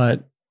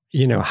 but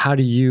you know, how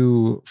do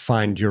you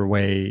find your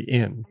way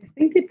in? I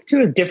think it's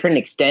to a different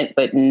extent,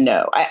 but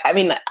no, I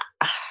mean,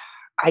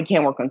 I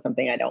can't work on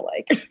something I don't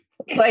like.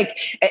 Like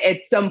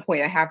at some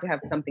point I have to have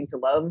something to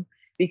love,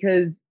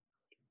 because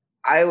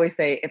I always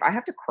say if I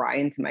have to cry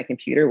into my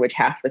computer, which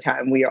half the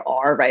time we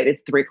are, right?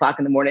 It's 3 o'clock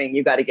in the morning.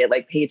 You got to get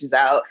like pages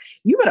out.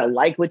 You better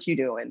like what you're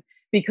doing,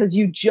 because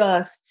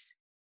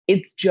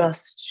it's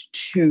just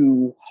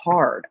too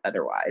hard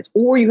otherwise.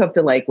 Or you have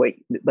to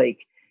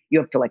you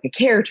have to like a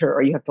character,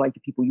 or you have to like the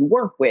people you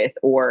work with,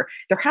 or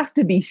there has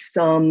to be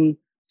something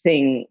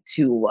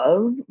to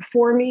love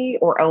for me,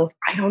 or else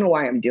I don't know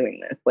why I'm doing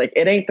this. Like,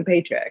 it ain't the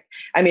paycheck.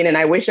 I mean, and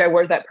I wish I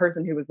were that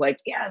person who was like,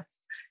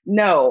 yes,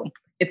 no,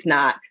 it's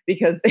not,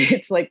 because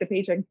it's like the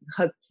paycheck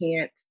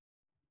can't.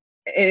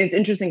 And it's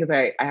interesting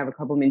because I have a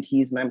couple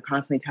mentees and I'm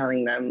constantly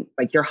telling them,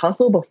 like, your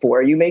hustle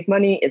before you make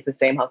money is the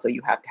same hustle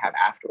you have to have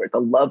afterwards. The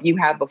love you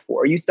have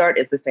before you start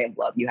is the same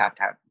love you have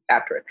to have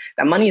afterwards.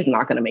 That money is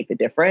not going to make the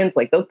difference.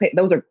 Like, those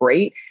are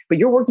great, but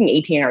you're working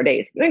 18-hour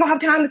days. You ain't gonna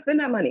have time to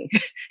spend that money.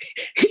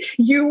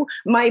 You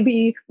might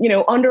be,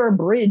 under a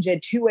bridge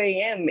at 2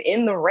 a.m.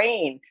 in the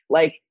rain.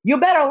 Like, you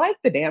better like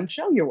the damn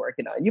show you're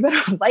working on. You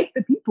better like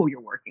the people you're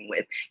working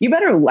with. You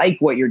better like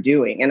what you're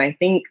doing. And I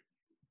think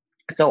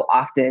so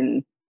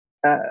often,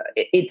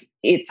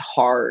 it's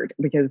hard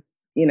because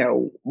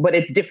but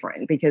it's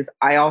different because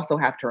I also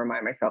have to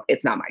remind myself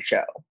it's not my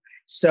show.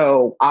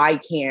 So I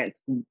can't,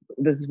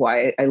 this is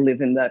why I live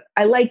in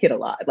I like it a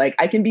lot. Like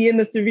I can be in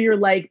the severe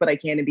like, but I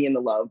can't be in the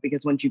love,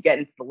 because once you get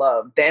into the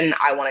love, then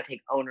I want to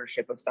take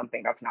ownership of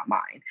something that's not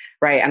mine.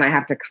 Right. And I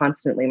have to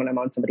constantly, when I'm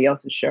on somebody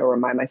else's show,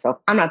 remind myself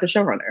I'm not the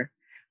showrunner.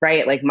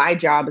 Right. Like my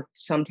job is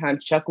to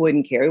sometimes chuck wood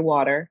and carry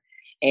water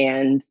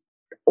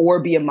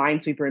or be a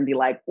minesweeper and be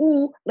like,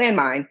 ooh,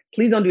 landmine,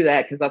 please don't do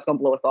that because that's going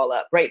to blow us all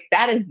up. Right.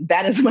 That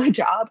is my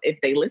job.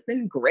 If they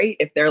listen, great.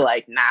 If they're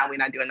like, nah, we're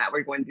not doing that,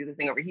 we're going to do this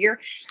thing over here,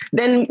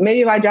 then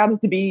maybe my job is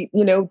to be,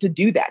 to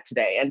do that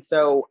today. And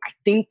so I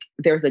think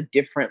there's a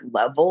different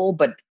level,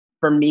 but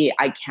for me,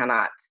 I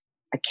cannot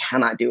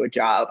do a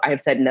job. I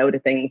have said no to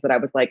things that I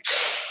was like,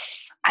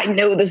 I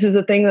know this is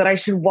a thing that I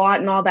should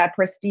want and all that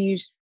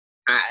prestige.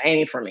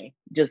 Ain't for me.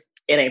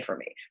 It ain't for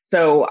me.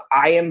 So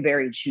I am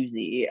very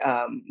choosy,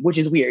 which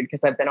is weird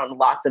because I've been on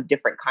lots of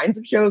different kinds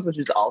of shows, which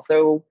is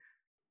also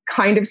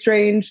kind of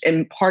strange.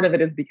 And part of it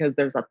is because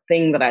there's a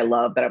thing that I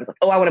love that I was like,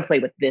 oh, I want to play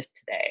with this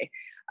today.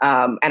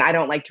 And I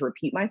don't like to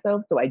repeat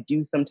myself. So I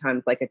do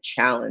sometimes like a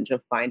challenge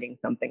of finding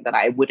something that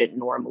I wouldn't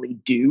normally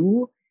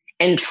do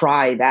and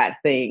try that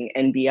thing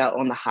and be out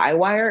on the high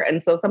wire.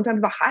 And so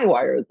sometimes the high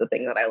wire is the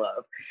thing that I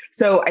love.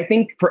 So I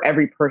think for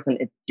every person,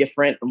 it's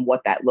different and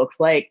what that looks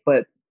like.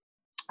 But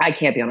I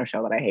can't be on a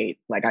show that I hate.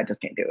 Like, I just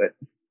can't do it.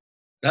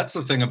 That's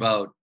the thing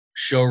about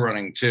show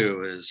running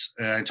too, is,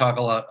 and I talk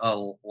a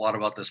lot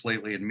about this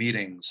lately in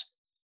meetings.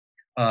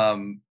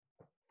 Wayne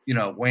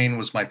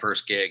was my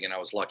first gig and I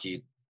was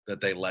lucky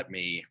that they let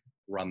me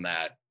run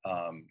that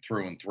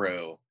through and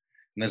through.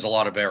 And there's a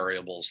lot of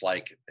variables,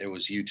 like it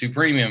was YouTube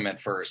Premium at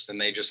first, and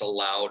they just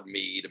allowed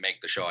me to make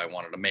the show I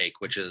wanted to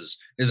make, which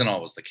isn't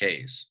always the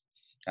case.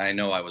 I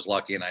know I was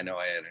lucky and I know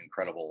I had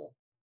incredible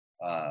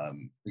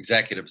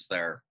executives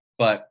there.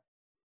 But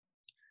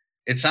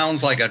it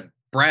sounds like a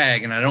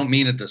brag, and I don't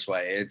mean it this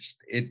way.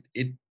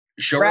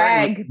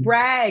 Brag.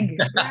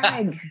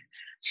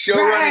 Show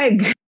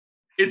running.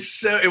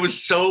 It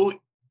was so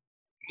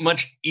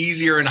much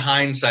easier in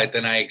hindsight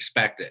than I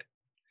expected.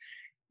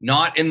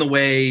 Not in the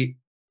way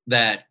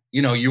that,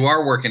 you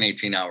are working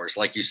 18 hours,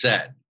 like you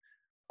said.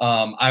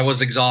 I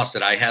was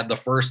exhausted. I had the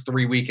first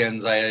 3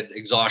 weekends, I had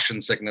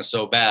exhaustion sickness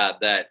so bad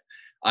that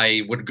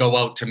I would go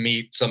out to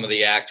meet some of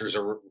the actors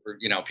or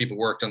people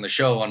worked on the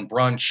show on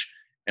brunch,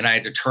 and I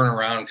had to turn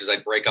around because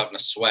I'd break out in a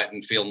sweat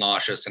and feel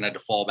nauseous and had to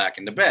fall back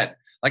into bed.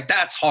 Like,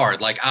 that's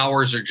hard. Like,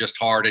 hours are just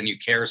hard and you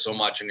care so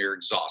much and you're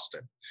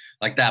exhausted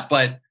like that.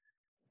 But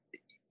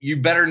you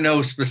better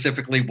know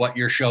specifically what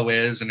your show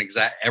is and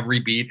exact every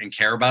beat and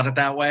care about it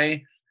that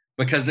way,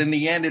 because in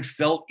the end, it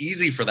felt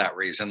easy for that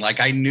reason. Like,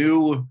 I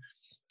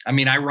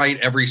write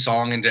every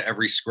song into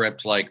every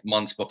script like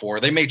months before.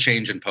 They may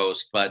change in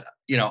post, but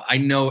I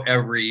know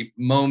every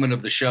moment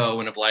of the show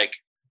and have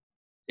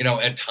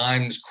at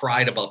times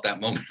cried about that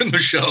moment in the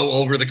show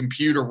over the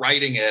computer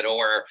writing it,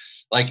 or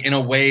like in a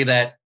way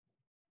that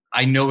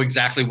I know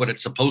exactly what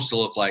it's supposed to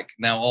look like.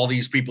 Now, all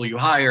these people you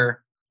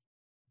hire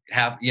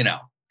have,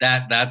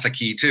 that's a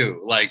key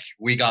too. Like,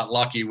 we got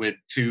lucky with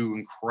two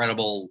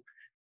incredible.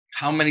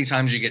 How many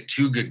times you get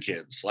two good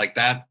kids like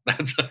that?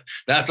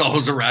 That's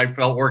always a ride. I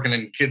felt working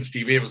in kids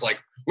TV. It was like,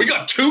 we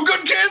got two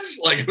good kids.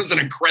 Like, it was an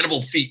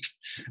incredible feat.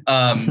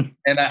 And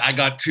I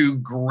got two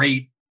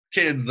great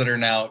kids that are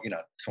now,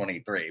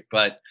 23,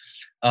 but,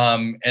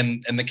 and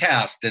the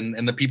cast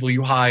and the people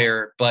you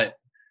hire, but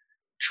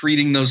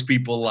treating those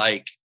people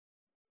like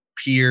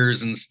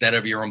peers instead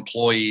of your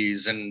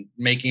employees and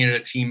making it a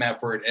team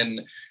effort.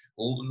 And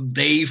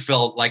they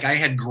felt like I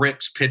had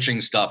grips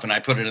pitching stuff and I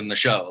put it in the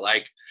show.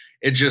 Like,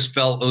 it just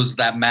felt it was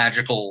that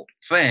magical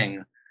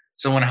thing.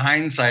 So in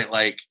hindsight,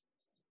 like,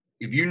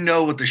 if you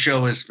know what the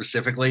show is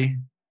specifically,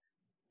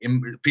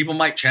 people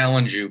might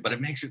challenge you, but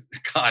it makes it,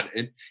 God,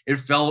 it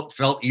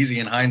felt easy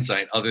in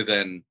hindsight, other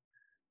than,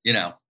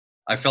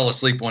 I fell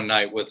asleep one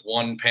night with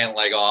one pant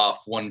leg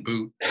off, one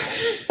boot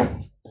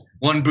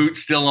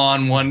still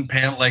on, one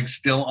pant leg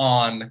still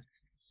on.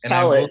 And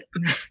I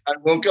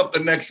woke up the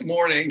next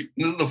morning.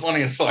 This is the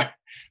funniest part.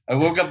 I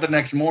woke up the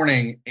next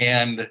morning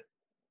and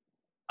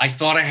I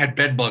thought I had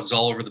bed bugs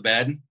all over the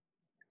bed.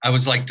 I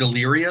was like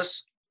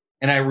delirious,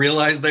 and I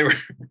realized they were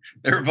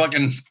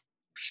fucking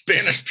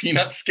Spanish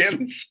peanut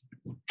skins.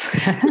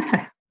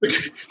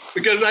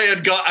 Because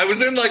I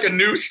was in like a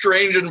new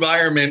strange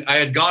environment. I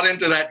had got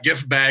into that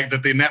gift bag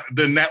that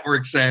the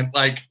network sent,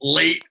 like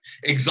late,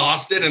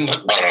 exhausted, and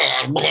like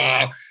blah,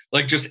 blah,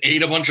 like just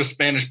ate a bunch of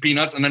Spanish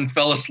peanuts and then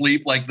fell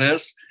asleep like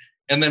this,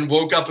 and then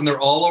woke up and they're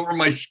all over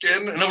my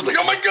skin, and I was like,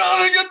 oh my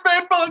God, I got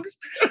bed bugs.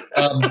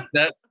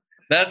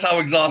 That's how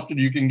exhausted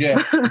you can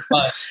get.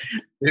 But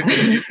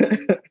if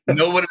you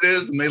know what it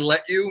is and they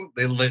let you,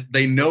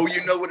 they know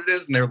you know what it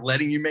is, and they're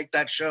letting you make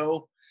that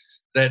show,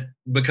 that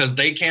because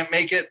they can't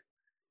make it,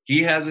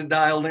 he has it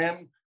dialed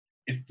in.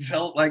 It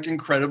felt like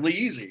incredibly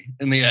easy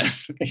in the end,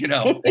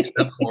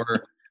 except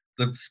for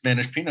the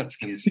Spanish peanut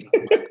skins.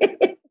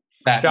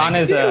 Shawn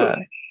is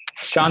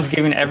Sean's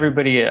giving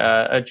everybody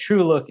a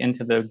true look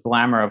into the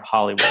glamour of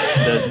Hollywood,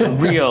 the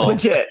real,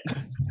 Legit.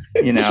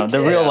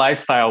 the real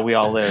lifestyle we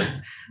all live.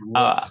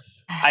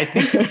 I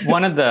think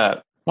one of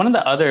the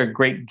other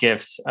great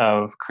gifts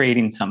of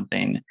creating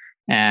something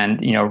and,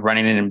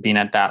 running it and being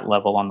at that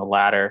level on the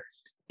ladder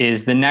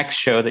is the next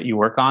show that you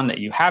work on that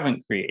you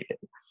haven't created.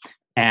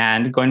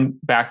 And going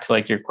back to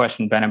like your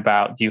question, Ben,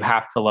 about do you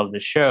have to love the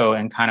show,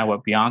 and kind of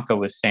what Bianca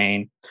was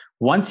saying,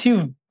 once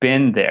you've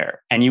been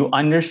there and you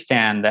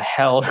understand the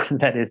hell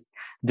that is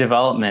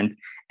development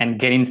and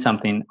getting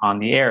something on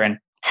the air, and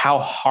how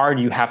hard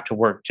you have to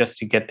work just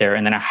to get there,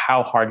 and then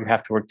how hard you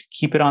have to work to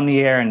keep it on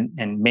the air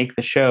and make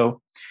the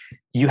show,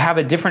 you have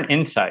a different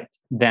insight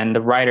than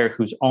the writer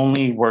who's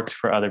only worked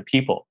for other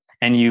people.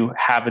 And you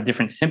have a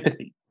different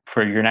sympathy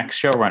for your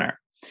next showrunner.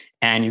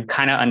 And you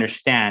kind of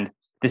understand,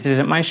 this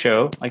isn't my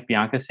show, like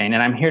Bianca's saying,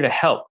 and I'm here to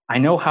help. I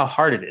know how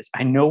hard it is.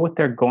 I know what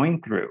they're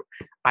going through.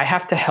 I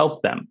have to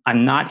help them.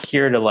 I'm not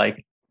here to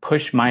like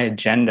push my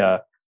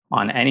agenda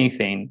on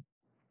anything.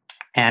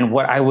 And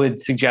what I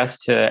would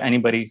suggest to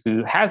anybody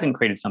who hasn't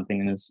created something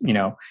and is,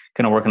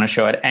 going to work on a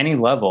show at any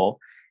level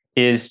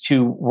is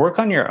to work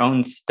on your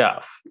own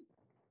stuff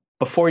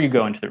before you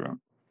go into the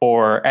room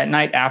or at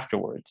night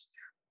afterwards,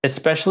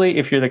 especially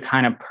if you're the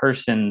kind of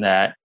person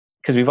that,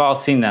 because we've all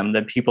seen them,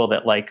 the people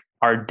that like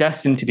are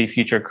destined to be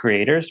future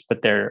creators,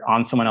 but they're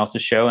on someone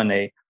else's show and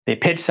they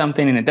pitch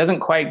something and it doesn't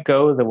quite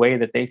go the way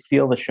that they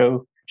feel the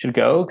show should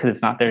go because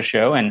it's not their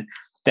show. And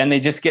then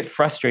they just get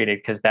frustrated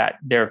because that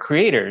they're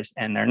creators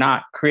and they're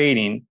not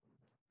creating.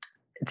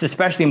 It's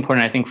especially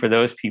important, I think, for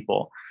those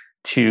people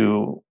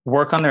to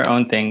work on their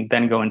own thing,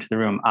 then go into the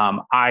room.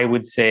 I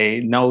would say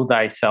know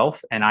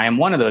thyself, and I am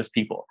one of those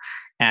people.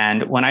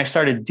 And when I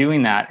started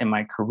doing that in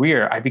my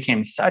career, I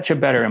became such a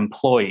better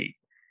employee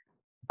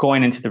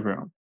going into the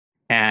room.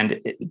 And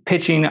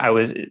pitching,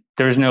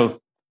 there was no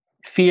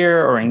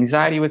fear or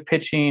anxiety with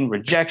pitching,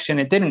 rejection.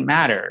 It didn't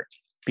matter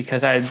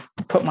because I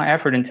put my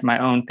effort into my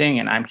own thing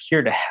and I'm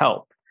here to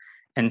help.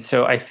 And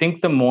so I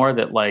think the more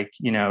that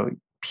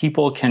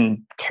people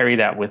can carry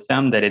that with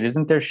them, that it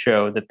isn't their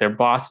show, that their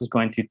boss is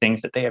going through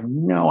things that they have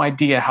no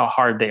idea how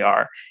hard they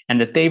are,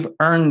 and that they've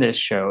earned this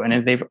show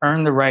and they've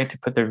earned the right to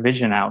put their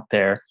vision out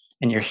there,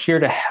 and you're here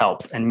to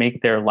help and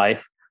make their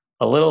life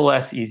a little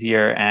less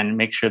easier and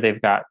make sure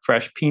they've got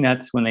fresh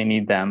peanuts when they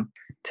need them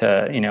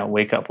to,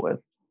 wake up with.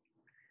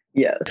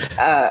 Yes.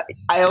 I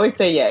always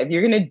say, if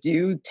you're going to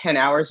do 10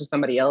 hours for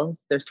somebody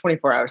else, there's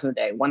 24 hours in the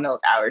day. One of those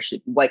hours in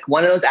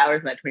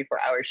that 24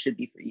 hours should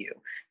be for you.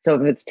 So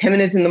if it's 10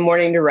 minutes in the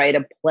morning to write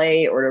a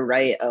play or to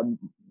write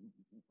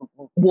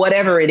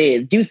whatever it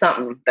is, do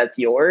something that's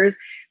yours,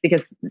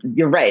 because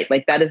you're right.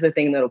 Like that is the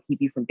thing that'll keep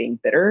you from being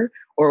bitter,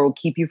 or will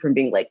keep you from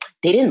being like,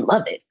 they didn't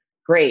love it.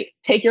 Great.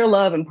 Take your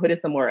love and put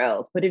it somewhere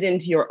else. Put it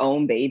into your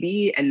own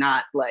baby, and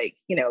not like,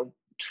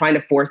 trying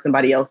to force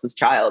somebody else's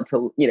child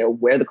to,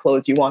 wear the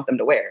clothes you want them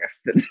to wear.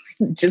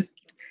 Just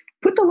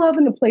put the love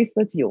in the place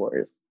that's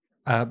yours.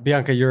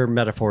 Bianca, your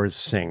metaphors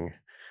sing.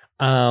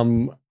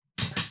 So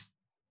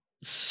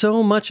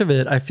much of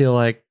it, I feel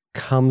like,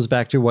 comes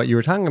back to what you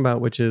were talking about,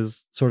 which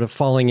is sort of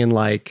falling in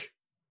like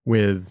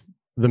with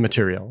the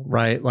material,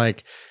 right?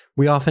 Like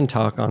we often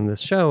talk on this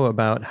show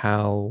about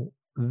how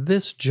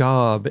this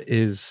job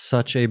is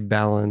such a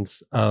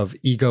balance of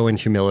ego and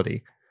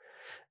humility.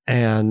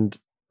 And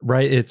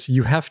right, it's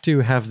you have to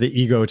have the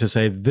ego to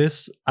say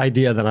this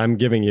idea that I'm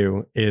giving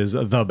you is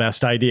the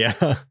best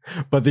idea,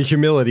 but the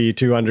humility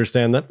to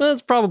understand that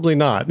it's probably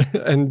not.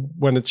 And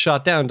when it's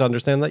shot down, to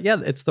understand that,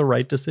 it's the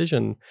right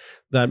decision,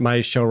 that my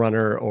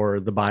showrunner or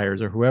the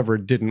buyers or whoever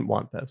didn't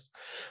want this.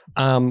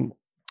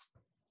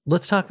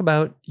 Let's talk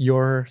about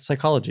your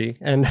psychology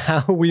and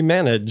how we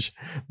manage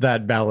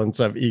that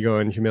balance of ego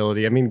and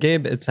humility. I mean,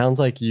 Gabe, it sounds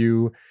like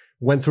you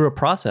went through a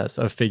process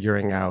of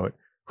figuring out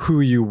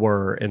who you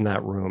were in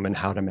that room and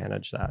how to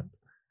manage that.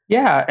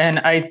 Yeah. And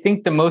I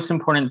think the most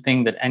important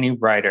thing that any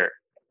writer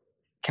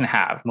can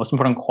have, most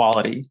important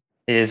quality,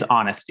 is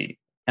honesty.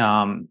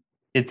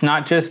 It's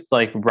not just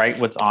like write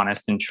what's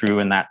honest and true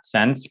in that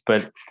sense,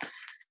 but,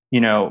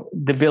 the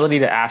ability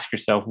to ask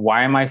yourself,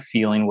 why am I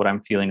feeling what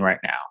I'm feeling right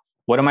now?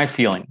 What am I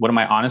feeling? What am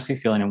I honestly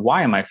feeling? And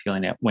why am I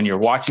feeling it? When you're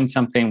watching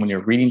something, when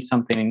you're reading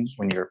something,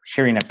 when you're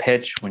hearing a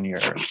pitch, when you're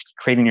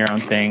creating your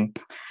own thing.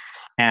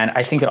 And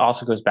I think it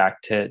also goes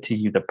back to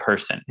you, the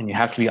person, and you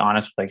have to be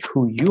honest with like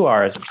who you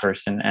are as a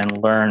person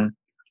and learn,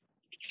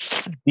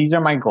 these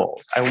are my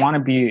goals. I want to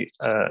be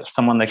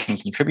someone that can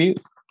contribute,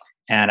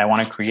 and I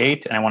want to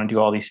create, and I want to do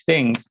all these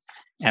things.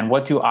 And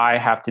what do I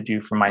have to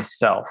do for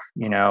myself?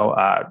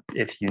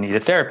 If you need a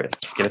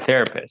therapist, get a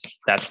therapist.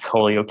 That's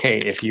totally okay.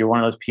 If you're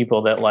one of those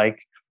people that like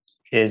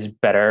is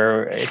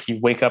better, if you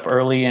wake up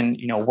early and,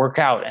 work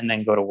out and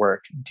then go to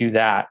work, do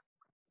that.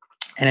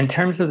 And in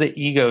terms of the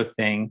ego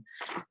thing,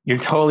 you're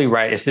totally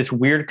right. It's this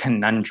weird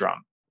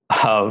conundrum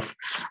of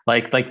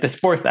like the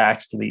sports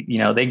athlete,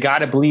 they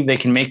got to believe they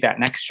can make that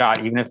next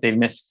shot, even if they've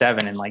missed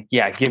 7, and like,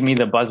 give me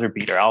the buzzer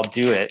beater. I'll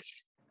do it.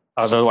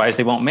 Otherwise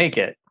they won't make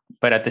it.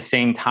 But at the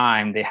same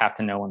time, they have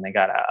to know when they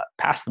got to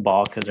pass the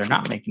ball because they're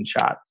not making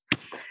shots.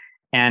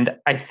 And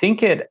I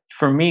think it,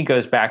 for me,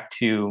 goes back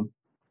to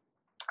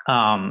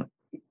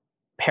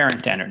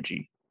parent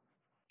energy.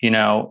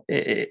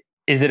 Is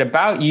it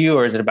about you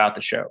or is it about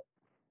the show?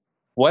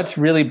 What's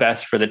really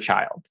best for the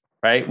child,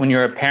 right? When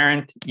you're a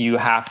parent, you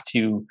have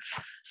to,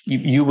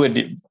 you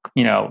would,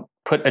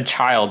 put a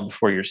child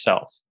before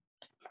yourself.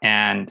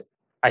 And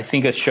I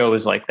think a show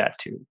is like that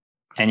too.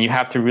 And you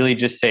have to really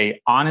just say,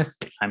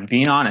 honestly, I'm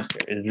being honest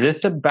here. Is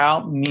this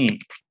about me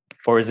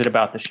or is it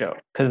about the show?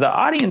 Because the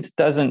audience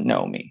doesn't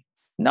know me.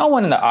 No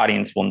one in the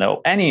audience will know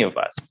any of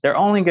us. They're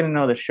only going to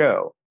know the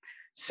show.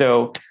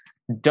 So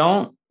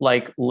don't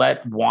let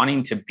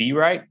wanting to be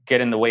right get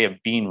in the way of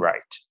being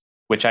right,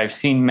 which I've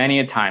seen many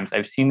a times.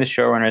 I've seen the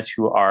showrunners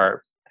who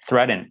are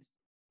threatened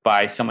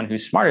by someone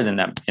who's smarter than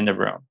them in the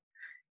room.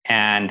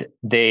 And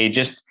they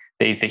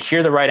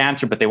hear the right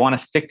answer, but they want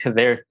to stick to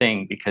their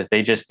thing because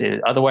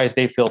otherwise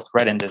they feel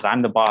threatened as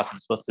I'm the boss. I'm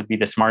supposed to be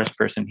the smartest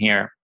person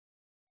here.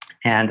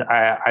 And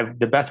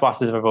the best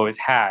bosses I've always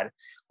had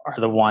are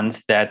the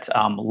ones that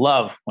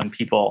love when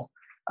people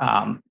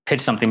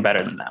pitch something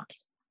better than them.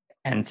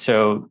 And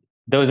so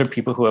those are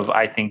people who have,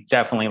 I think,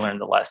 definitely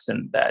learned the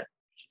lesson that,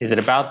 is it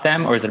about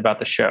them or is it about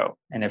the show?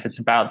 And if it's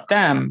about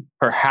them,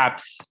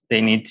 perhaps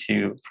they need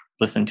to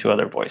listen to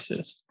other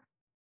voices.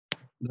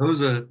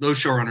 Those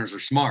showrunners are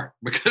smart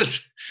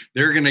because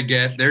they're going to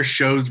get their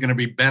show's going to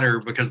be better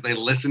because they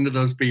listen to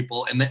those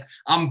people. And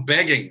I'm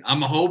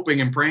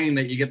hoping and praying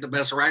that you get the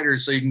best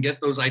writers so you can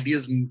get those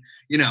ideas and,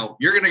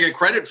 you're going to get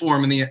credit for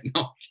them in the end.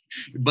 No.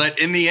 But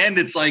in the end,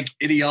 it's like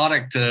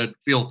idiotic to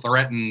feel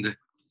threatened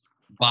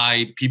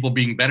by people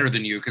being better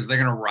than you because they're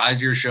going to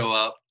rise your show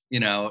up,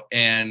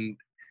 and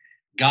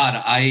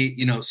God,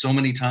 so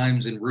many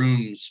times in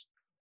rooms,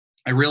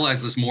 I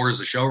realize this more as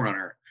a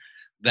showrunner,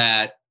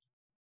 that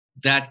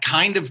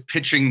kind of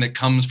pitching that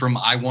comes from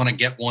I want to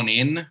get one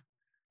in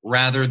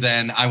rather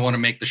than I want to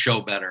make the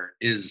show better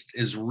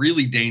is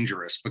really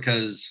dangerous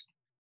because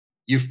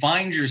you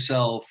find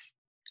yourself,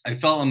 I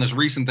felt on this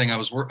recent thing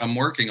I'm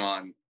working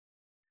on,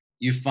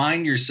 you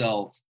find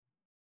yourself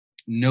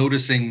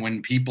noticing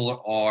when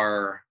people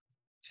are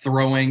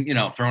throwing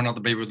out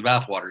the baby with the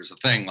bathwater is a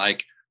thing,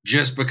 like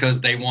just because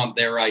they want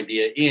their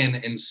idea in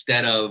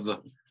instead of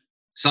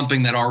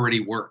something that already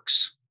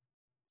works.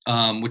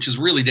 Which is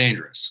really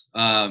dangerous.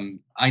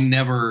 I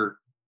never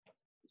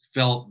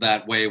felt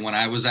that way when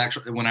I was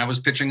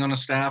pitching on a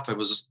staff. It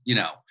was,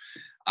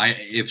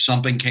 if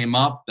something came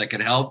up that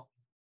could help,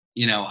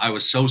 I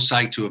was so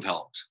psyched to have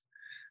helped.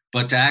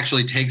 But to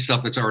actually take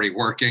stuff that's already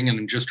working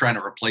and just trying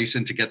to replace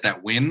it to get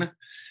that win,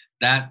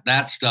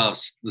 that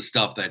stuff's the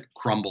stuff that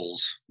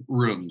crumbles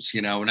rooms,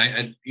 and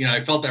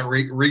I felt that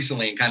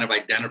recently and kind of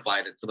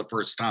identified it for the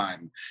first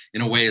time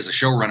in a way as a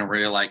showrunner where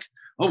you're like,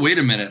 oh, wait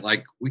a minute,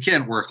 like we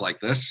can't work like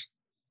this.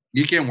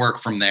 You can't work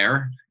from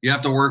there. You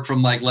have to work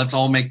from like, let's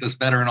all make this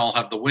better and all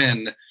have the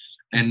win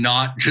and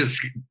not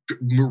just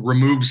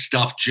remove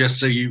stuff just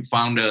so you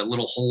found a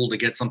little hole to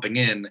get something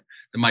in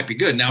that might be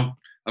good. Now,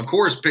 of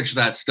course, pitch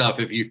that stuff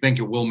if you think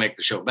it will make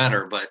the show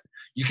better, but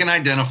you can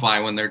identify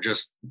when they're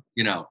just,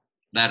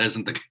 that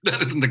isn't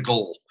the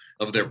goal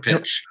of their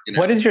pitch.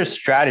 What is your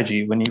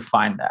strategy when you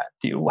find that?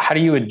 How do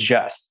you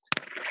adjust?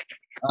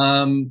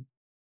 I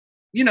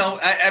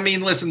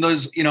mean, listen,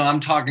 those, I'm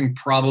talking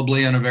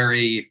probably on a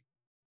very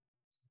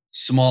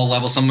small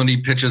level.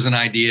 Somebody pitches an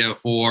idea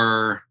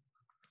for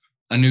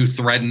a new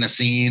thread in a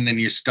scene and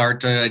you start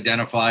to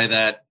identify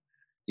that,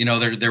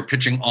 they're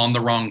pitching on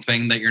the wrong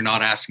thing that you're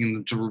not asking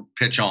them to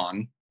pitch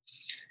on.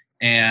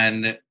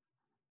 And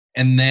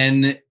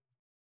then,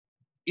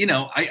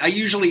 I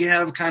usually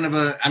have kind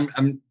of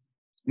I'm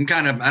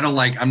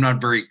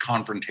not very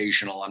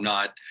confrontational. I'm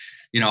not,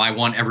 I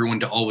want everyone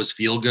to always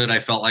feel good. I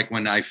felt like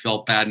when I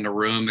felt bad in a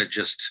room,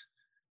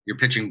 you're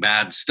pitching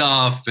bad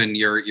stuff and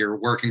you're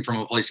working from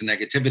a place of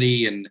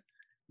negativity. And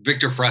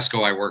Victor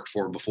Fresco, I worked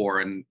for before,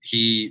 and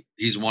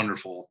he's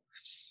wonderful.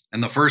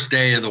 And the first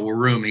day of the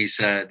room, he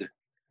said,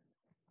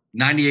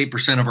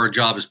 98% of our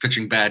job is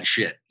pitching bad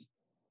shit.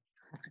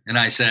 And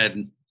I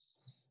said,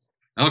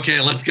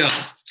 okay, let's go.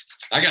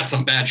 I got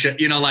some bad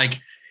shit,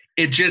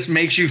 it just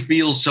makes you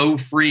feel so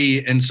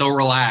free and so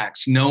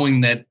relaxed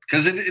knowing that,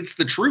 because it's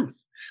the truth.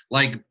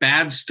 Like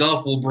bad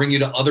stuff will bring you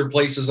to other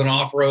places and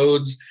off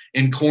roads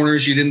and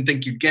corners you didn't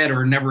think you'd get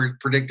or never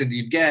predicted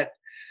you'd get.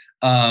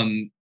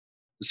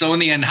 So in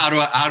the end, how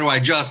do I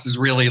adjust is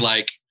really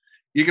like,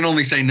 you can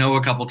only say no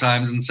a couple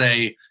times and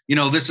say,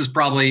 this is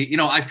probably,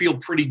 I feel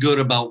pretty good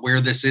about where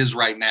this is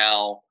right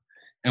now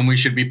and we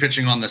should be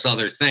pitching on this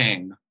other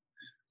thing.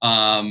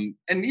 And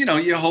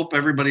you hope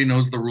everybody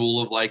knows the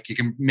rule of like, you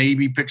can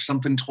maybe pitch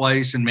something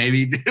twice and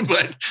maybe,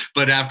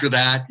 but after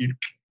that, you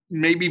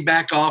maybe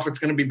back off. It's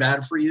going to be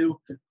bad for you.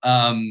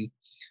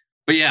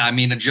 But yeah, I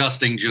mean,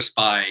 adjusting just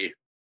by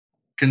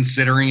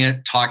considering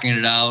it, talking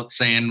it out,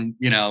 saying,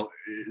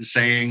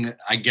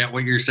 I get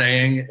what you're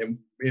saying,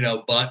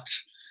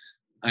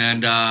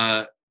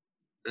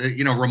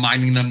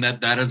 reminding them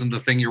that isn't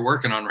the thing you're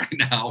working on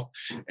right now.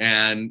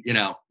 And,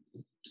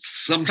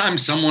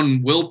 sometimes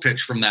someone will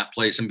pitch from that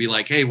place and be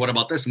like, hey, what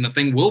about this? And the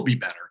thing will be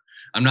better.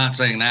 I'm not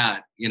saying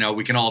that, you know,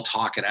 we can all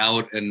talk it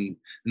out and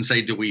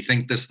say, do we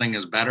think this thing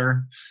is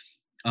better?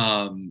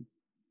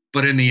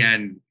 But in the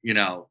end, you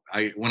know,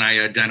 when I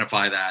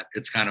identify that,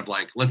 it's kind of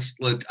like,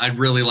 I'd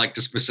really like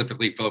to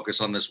specifically focus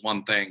on this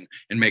one thing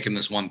and making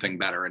this one thing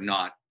better and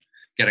not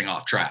getting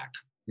off track.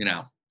 You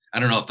know,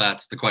 I don't know if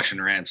that's the question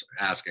you're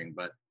asking,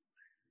 but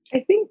I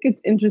think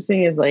it's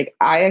interesting is like,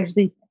 I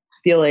actually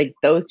feel like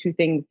those two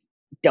things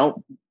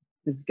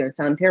this is going to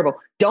sound terrible,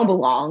 don't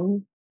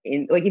belong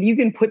in, like, if you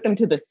can put them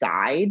to the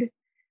side,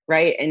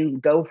 right,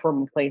 and go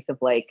from a place of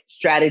like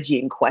strategy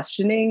and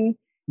questioning,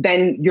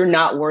 then you're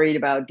not worried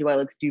about, do I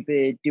look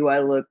stupid? Do I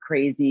look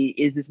crazy?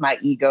 Is this my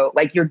ego?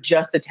 Like, you're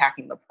just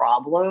attacking the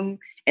problem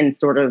and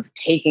sort of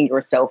taking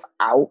yourself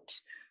out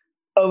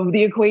of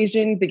the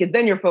equation, because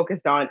then you're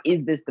focused on,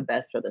 is this the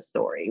best for the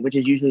story? Which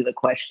is usually the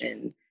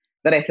question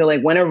that I feel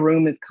like when a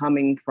room is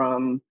coming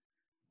from,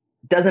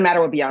 doesn't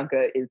matter what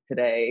Bianca is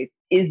today,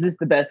 is this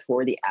the best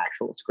for the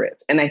actual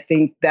script? And I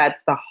think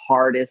that's the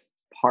hardest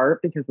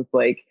part, because it's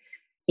like,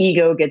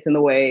 ego gets in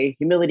the way,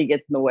 humility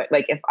gets in the way.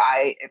 Like if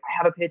I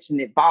have a pitch and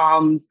it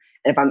bombs,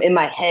 and if I'm in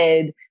my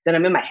head, then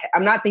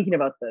I'm not thinking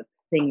about the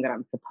thing that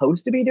I'm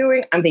supposed to be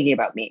doing. I'm thinking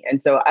about me.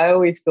 And so I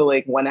always feel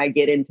like when I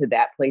get into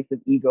that place of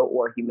ego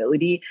or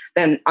humility,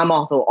 then I'm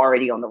also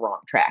already on the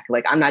wrong track.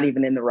 Like I'm not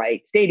even in the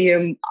right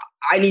stadium.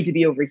 I need to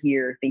be over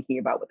here thinking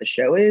about what the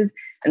show is.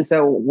 And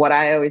so what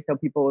I always tell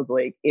people is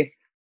like,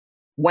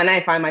 when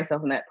I find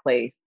myself in that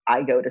place,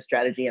 I go to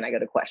strategy and I go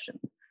to questions.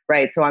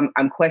 Right. So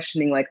I'm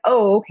questioning like,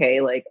 oh, okay,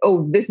 like,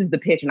 oh, this is the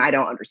pitch and I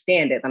don't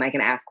understand it. Then I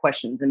can ask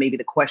questions and maybe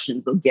the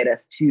questions will get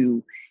us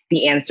to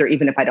the answer,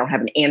 even if I don't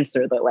have an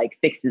answer that like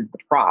fixes the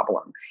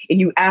problem. If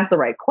you ask the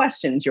right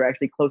questions, you're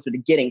actually closer to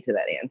getting to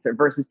that answer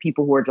versus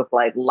people who are just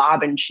like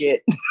lobbing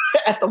shit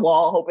at the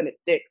wall, hoping it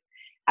sticks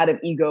out of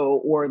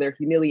ego, or they're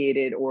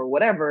humiliated or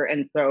whatever.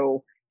 And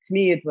so to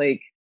me, it's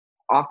like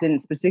often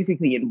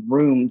specifically in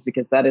rooms,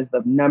 because that is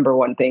the number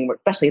one thing,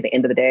 especially at the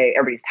end of the day,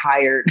 everybody's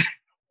tired.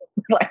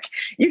 Like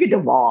you could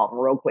devolve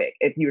real quick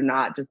if you're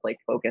not just like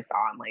focused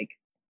on like,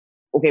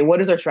 okay,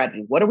 what is our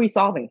strategy? What are we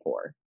solving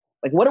for?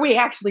 Like, what are we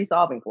actually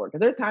solving for?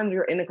 Because there's times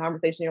you're in a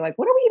conversation, you're like,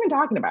 what are we even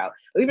talking about?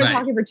 We've been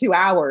talking for 2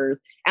 hours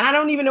and I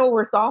don't even know what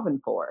we're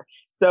solving for.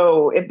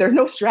 So if there's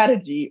no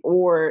strategy,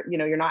 or, you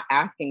know, you're not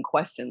asking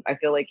questions, I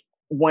feel like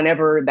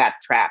whenever that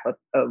trap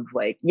of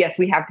like, yes,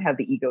 we have to have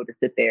the ego to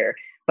sit there.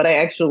 But I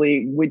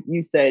actually, what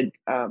you said,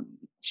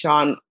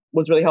 Shawn,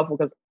 was really helpful,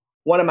 because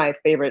one of my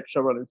favorite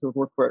showrunners who I've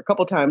worked for a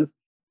couple times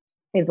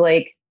is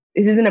like,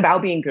 this isn't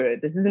about being good.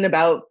 This isn't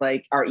about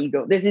like our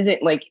ego. This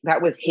isn't like,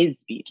 that was his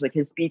speech. Like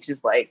his speech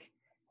is like,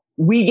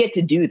 we get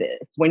to do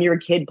this. When you're a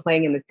kid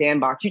playing in the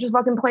sandbox, you just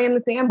fucking play in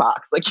the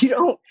sandbox. Like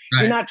you're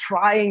not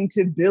trying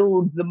to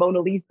build the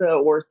Mona Lisa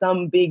or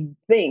some big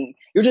thing.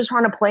 You're just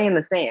trying to play in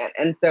the sand.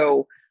 And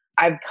so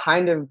I've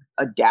kind of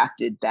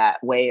adapted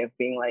that way of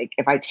being like,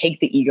 if I take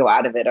the ego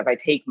out of it, if I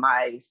take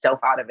myself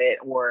out of it,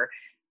 or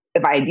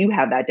if I do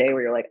have that day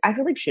where you're like, I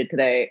feel like shit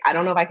today, I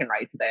don't know if I can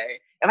write today,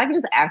 if I can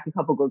just ask a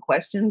couple good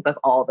questions, that's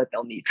all that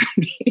they'll need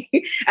from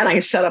me. And I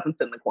can shut up and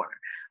sit in the corner.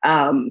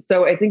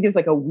 So I think it's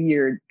like a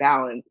weird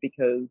balance,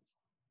 because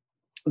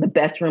the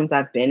best rooms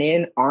I've been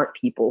in aren't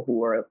people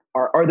who are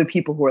the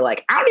people who are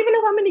like, I don't even know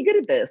if I'm any good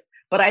at this,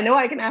 but I know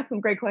I can ask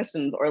some great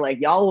questions, or like,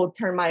 y'all will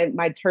turn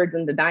my turds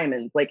into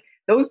diamonds. Like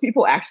those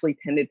people actually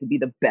tended to be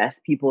the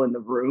best people in the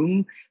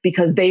room,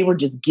 because they were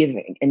just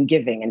giving and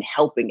giving and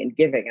helping and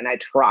giving. And I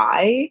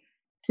try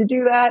to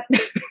do that.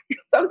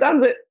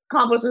 Sometimes it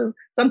accomplishes,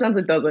 sometimes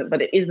it doesn't,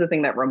 but it is the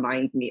thing that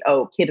reminds me,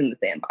 oh, kid in the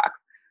sandbox,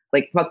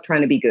 like fuck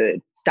trying to be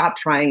good. Stop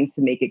trying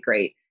to make it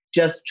great.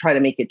 Just try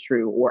to make it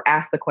true, or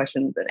ask the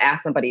questions and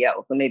ask somebody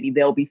else, and maybe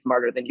they'll be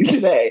smarter than you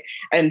today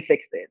and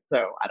fix it.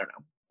 So I don't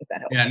know if that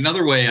helps. Yeah,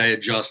 another way I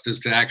adjust is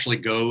to actually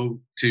go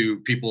to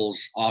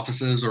people's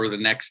offices or the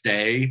next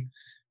day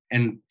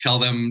and tell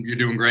them you're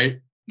doing great.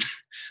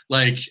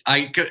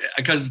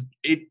 Because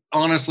it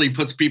honestly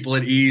puts people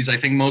at ease. I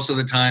think most of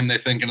the time they're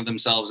thinking to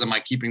themselves, am I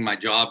keeping my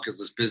job? Because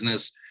this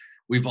business,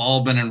 we've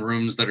all been in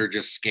rooms that are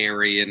just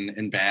scary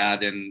and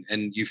bad, and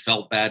you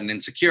felt bad and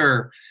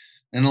insecure.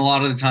 And a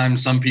lot of the time,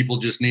 some people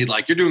just need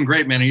like, you're doing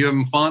great, man. Are you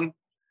having fun?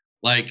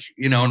 Like,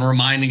 you know, and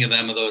reminding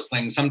them of those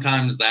things.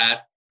 Sometimes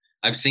that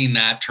I've seen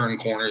that turn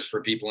corners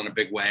for people in a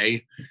big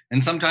way.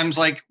 And sometimes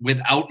like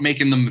without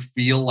making them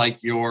feel like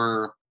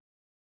you're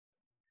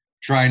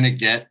trying to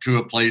get to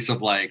a place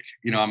of like,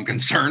 you know, I'm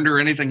concerned or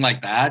anything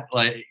like that,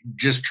 like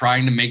just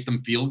trying to make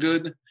them feel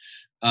good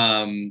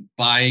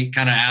by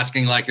kind of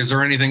asking like, is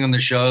there anything on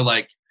the show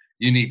like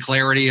you need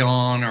clarity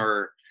on,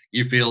 or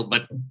you feel,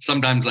 but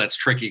sometimes that's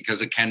tricky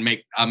because it can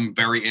make, I'm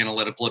very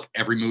analytical of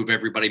every move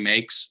everybody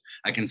makes.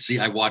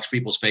 I watch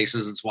people's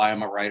faces. It's why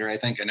I'm a writer. I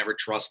think I never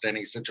trust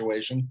any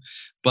situation,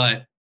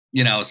 but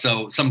you know,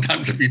 so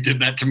sometimes if you did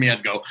that to me,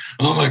 I'd go,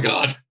 oh my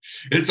God,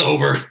 it's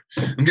over.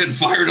 I'm getting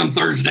fired on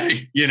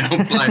Thursday, you know,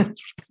 but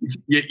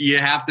you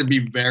have to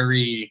be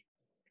very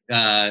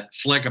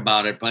slick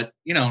about it. But,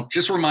 you know,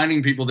 just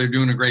reminding people they're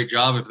doing a great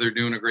job if they're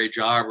doing a great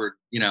job, or,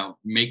 you know,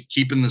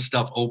 keeping the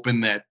stuff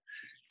open that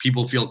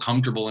people feel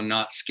comfortable and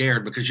not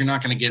scared, because you're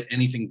not going to get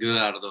anything good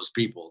out of those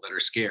people that are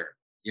scared,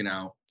 you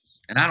know?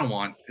 And I don't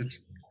want,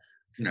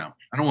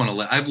 I don't want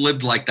to I've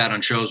lived like that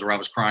on shows where I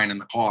was crying in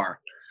the car,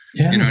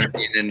 you know what I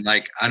mean? And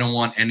like, I don't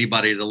want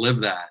anybody to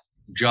live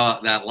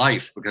that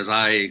life, because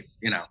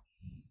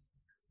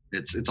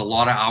it's a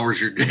lot of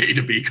hours your day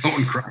to be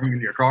going crying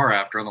in your car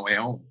after on the way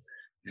home.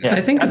 Yeah,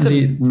 I think that's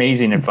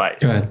amazing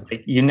advice.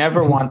 Like, you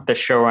never want the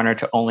showrunner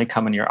to only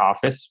come in your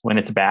office when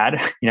it's bad.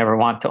 You never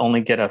want to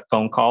only get a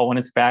phone call when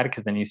it's bad,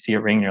 because then you see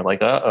a ring and you're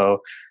like, uh-oh.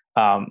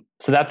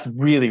 So that's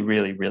really,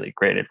 really, really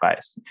great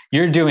advice.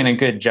 You're doing a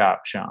good job,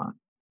 Shawn.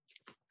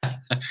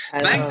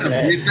 Thank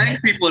them. You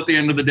thank people at the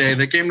end of the day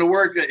that came to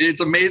work. It's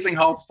amazing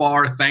how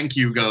far thank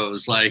you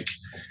goes. Like,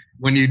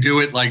 when you do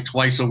it like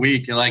twice a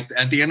week, you're like,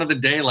 at the end of the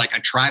day, like, I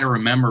try to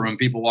remember when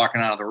people walking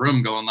out of the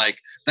room going like,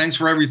 thanks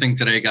for everything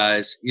today,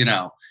 guys. You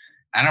know,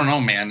 I don't know,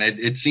 man.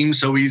 It seems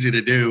so easy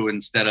to do,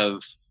 instead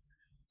of,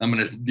 I'm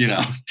going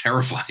to,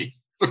 terrify you.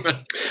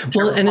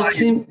 Well, and it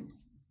seems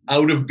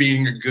out of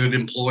being a good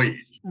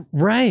employee.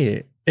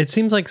 Right. It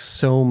seems like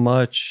so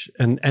much.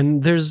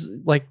 And there's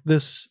like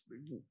this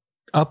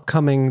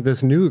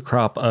new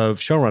crop of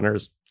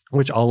showrunners,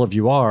 which all of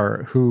you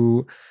are,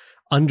 who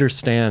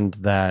understand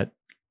that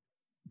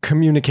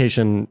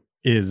communication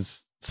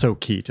is so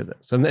key to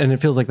this. And it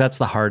feels like that's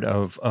the heart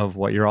of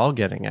what you're all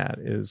getting at,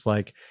 is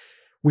like,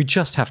 we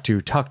just have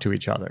to talk to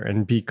each other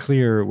and be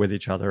clear with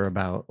each other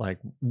about like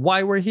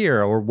why we're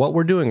here, or what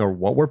we're doing, or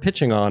what we're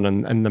pitching on,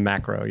 and the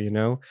macro,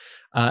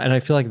 and I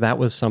feel like that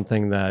was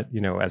something that,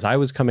 as I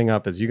was coming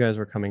up, as you guys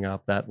were coming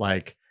up, that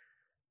like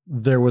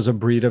there was a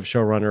breed of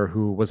showrunner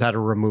who was at a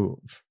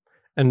remove,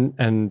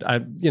 and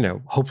I,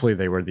 hopefully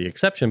they were the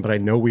exception, but I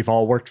know we've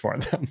all worked for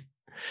them.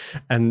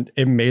 And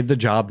it made the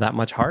job that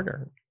much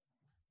harder.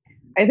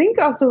 I think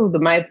also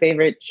my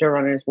favorite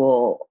showrunners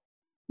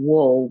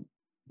will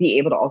be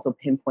able to also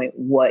pinpoint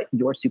what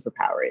your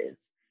superpower is,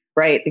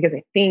 right? Because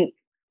I think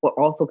what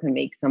also can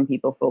make some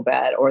people feel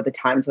bad, or the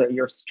times where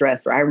you're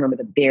stressed, or I remember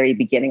the very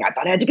beginning, I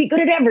thought I had to be good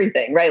at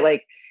everything, right?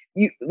 Like,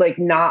 you like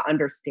not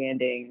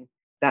understanding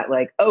that,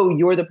 like, oh,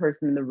 you're the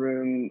person in the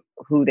room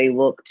who they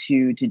look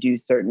to do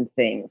certain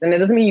things. And it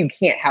doesn't mean you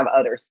can't have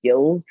other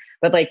skills,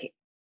 but like,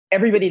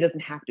 everybody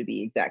doesn't have to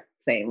be exact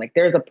same. Like,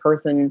 there's a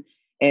person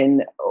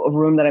in a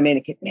room that I'm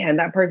in, man,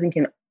 that person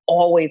can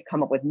always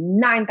come up with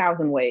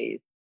 9,000 ways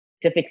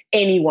to fix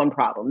any one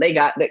problem. They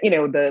got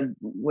the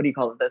what do you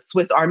call it? The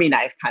Swiss Army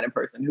knife kind of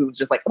person who's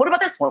just like, what about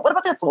this one? What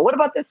about this one? What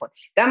about this one?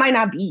 That might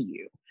not be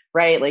you,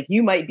 right? Like,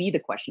 you might be the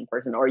question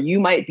person, or you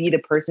might be the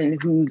person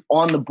who's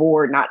on the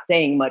board, not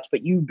saying much,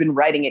 but you've been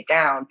writing it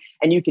down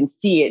and you can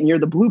see it, and you're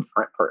the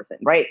blueprint person,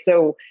 right?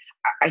 So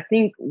I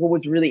think what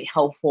was really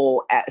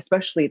helpful,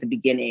 especially at the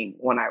beginning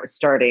when I was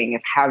starting,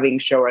 of having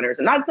showrunners,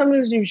 and not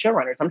sometimes you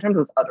showrunners, sometimes it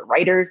was other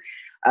writers,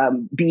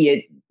 be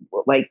it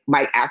like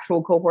my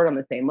actual cohort on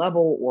the same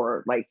level,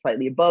 or like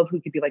slightly above, who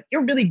could be like,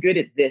 you're really good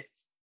at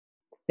this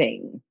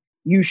thing.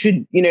 You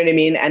should, you know what I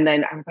mean? And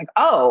then I was like,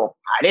 oh,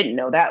 I didn't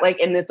know that. Like,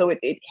 and then so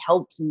it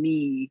helped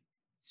me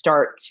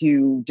start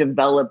to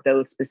develop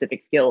those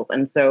specific skills.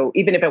 And so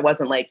even if it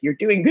wasn't like, you're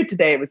doing good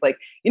today, it was like,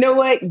 you know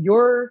what,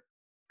 you're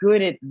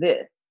good at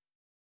this.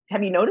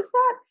 Have you noticed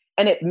that?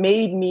 And it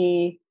made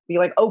me be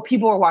like, oh,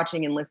 people are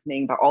watching and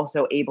listening, but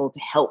also able to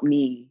help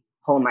me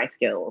hone my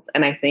skills.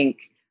 And I think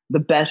the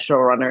best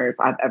showrunners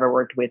I've ever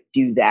worked with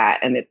do that.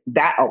 And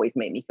that always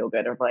made me feel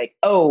good, of like,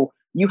 oh,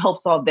 you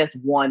helped solve this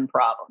one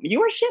problem.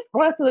 You were shit the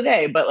rest of the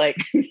day, but like,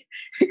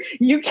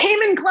 you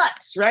came in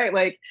clutch, right?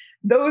 Like,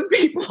 those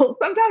people,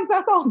 sometimes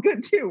that's all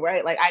good too,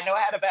 right? Like, I know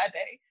I had a bad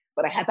day,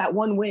 but I had that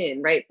one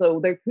win, right?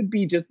 So there could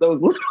be just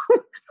those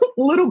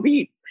little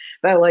beats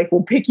that like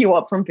will pick you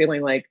up from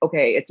feeling like,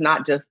 okay, it's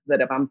not just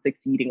that if I'm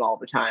succeeding all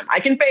the time, I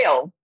can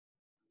fail,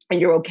 and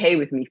you're okay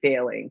with me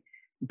failing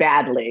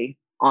badly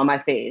on my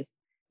face,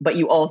 but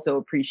you also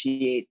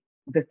appreciate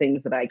the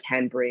things that I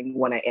can bring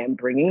when I am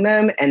bringing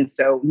them. And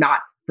so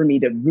not for me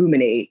to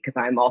ruminate, because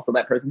I'm also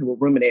that person who will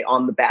ruminate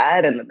on the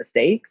bad and the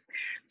mistakes.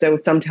 So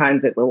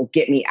sometimes it will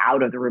get me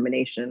out of the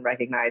rumination and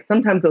recognize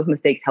sometimes those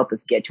mistakes help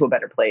us get to a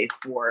better place,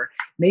 or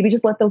maybe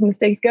just let those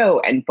mistakes go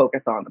and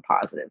focus on the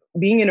positive.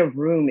 Being in a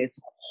room is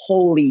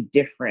wholly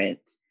different,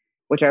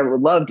 which I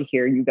would love to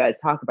hear you guys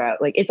talk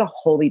about. Like, it's a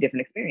wholly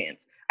different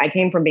experience. I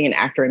came from being an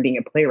actor and being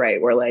a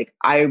playwright, where like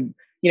when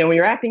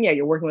you're acting, yeah,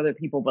 you're working with other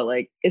people, but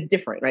like, it's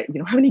different, right? You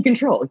don't have any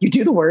control. You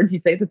do the words, you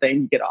say the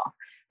thing, you get off,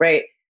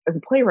 right? As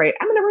a playwright,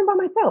 I'm in a room by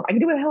myself. I can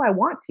do what the hell I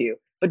want to.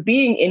 But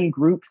being in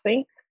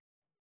groupthink,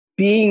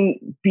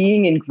 being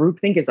in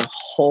groupthink is a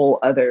whole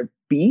other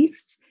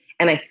beast.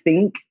 And I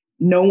think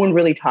no one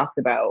really talks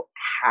about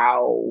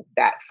how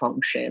that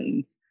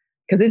functions,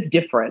 because it's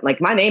different.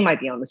 Like, my name might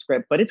be on the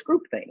script, but it's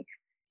groupthink.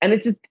 And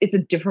it's a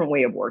different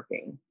way of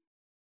working.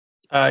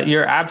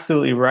 You're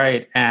absolutely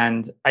right.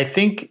 And I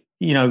think,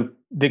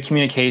 the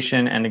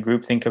communication and the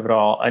groupthink of it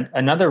all,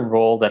 another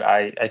role that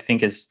I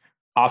think is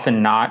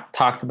often not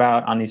talked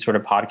about on these sort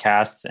of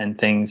podcasts and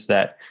things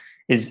that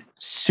is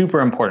super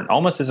important,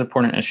 almost as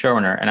important as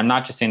showrunner. And I'm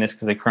not just saying this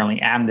because I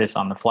currently am this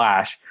on The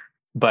Flash,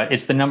 but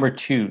it's the number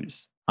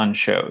twos on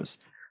shows.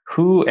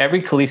 Who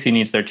every Khaleesi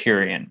needs their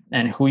Tyrion,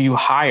 and who you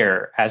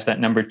hire as that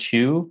number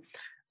two,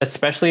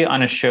 especially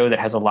on a show that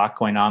has a lot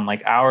going on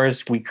like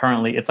ours.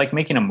 It's like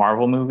making a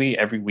Marvel movie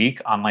every week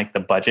on like the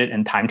budget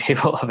and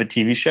timetable of a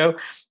TV show.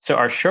 So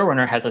our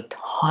showrunner has a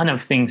ton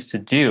of things to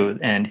do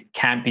and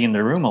can't be in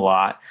the room a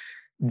lot.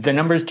 The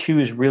number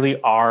twos really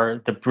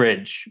are the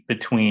bridge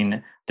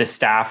between the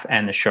staff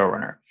and the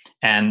showrunner.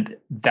 And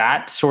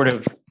that sort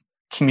of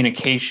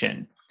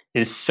communication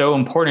is so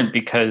important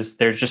because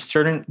there's just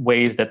certain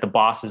ways that the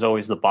boss is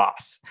always the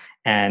boss.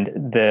 And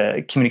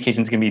the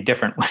communication is going to be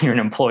different when you're an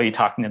employee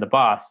talking to the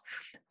boss.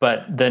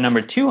 But the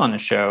number two on the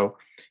show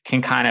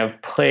can kind of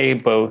play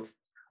both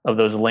of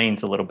those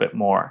lanes a little bit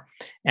more.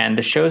 And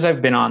the shows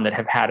I've been on that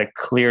have had a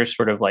clear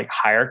sort of like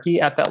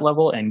hierarchy at that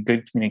level and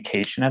good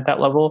communication at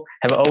that level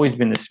have always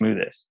been the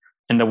smoothest.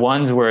 And the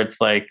ones where it's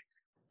like,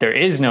 there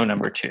is no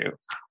number two,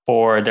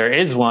 or there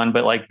is one,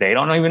 but like they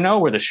don't even know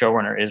where the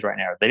showrunner is right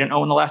now. They don't know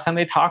when the last time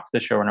they talked to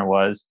the showrunner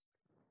was.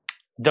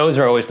 Those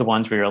are always the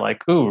ones where you're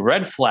like, ooh,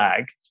 red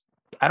flag.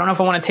 I don't know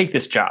if I want to take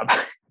this job,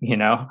 you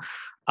know?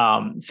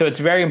 So it's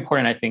very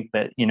important, I think,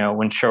 that, you know,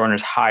 when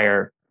showrunners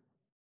hire,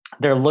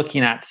 they're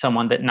looking at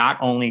someone that not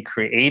only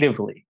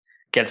creatively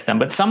gets them,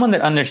 but someone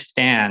that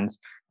understands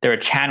they're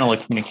a channel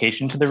of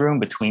communication to the room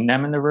between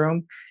them and the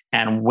room,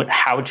 and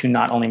how to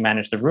not only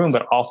manage the room,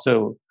 but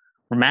also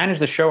manage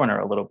the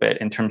showrunner a little bit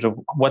in terms of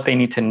what they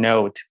need to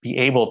know to be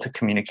able to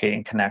communicate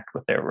and connect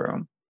with their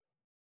room.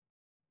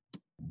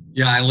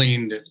 Yeah, I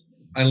lean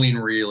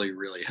really,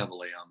 really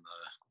heavily on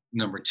the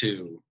number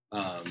two,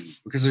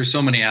 because there's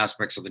so many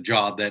aspects of the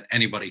job that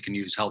anybody can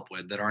use help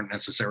with that aren't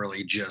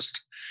necessarily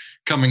just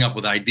coming up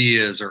with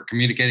ideas or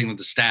communicating with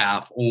the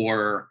staff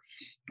or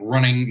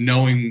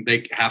knowing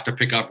they have to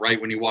pick up right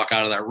when you walk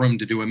out of that room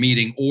to do a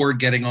meeting, or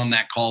getting on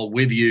that call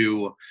with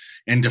you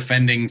and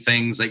defending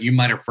things that you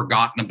might have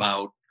forgotten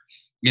about,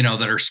 you know,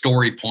 that are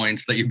story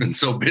points that you've been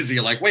so busy.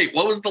 Like, wait,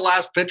 what was the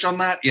last pitch on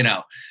that? You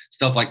know,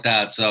 stuff like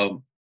that.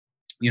 So,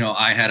 you know,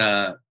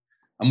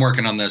 I'm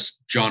working on this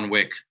John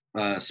Wick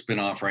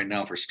spinoff right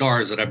now for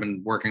Starz that I've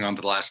been working on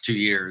for the last 2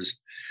 years.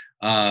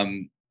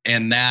 And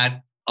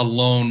that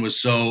alone was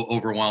so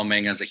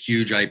overwhelming as a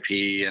huge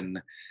IP,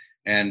 and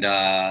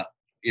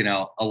you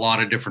know, a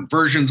lot of different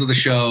versions of the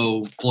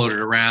show floated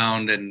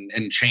around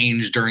and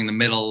changed during the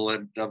middle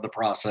of the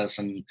process.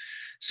 And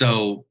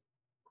so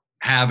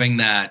having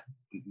that,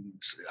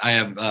 I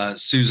have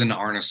Susan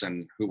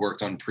Arneson, who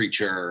worked on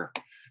Preacher,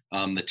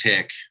 The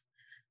Tick,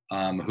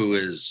 who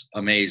is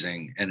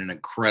amazing and an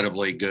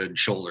incredibly good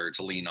shoulder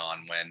to lean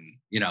on when,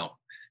 you know,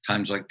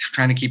 times like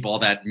trying to keep all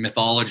that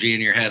mythology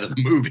in your head of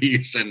the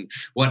movies and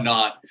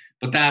whatnot.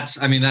 But that's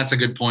a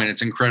good point.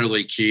 It's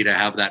incredibly key to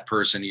have that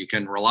person you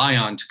can rely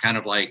on to kind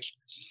of like,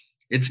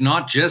 it's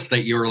not just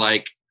that you're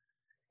like,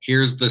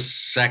 here's the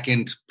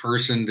second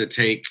person to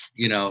take,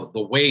 you know,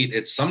 the weight.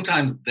 It's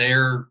sometimes they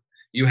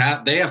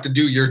have to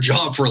do your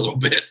job for a little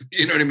bit.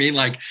 You know what I mean?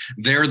 Like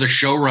they're the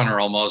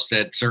showrunner almost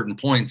at certain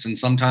points. And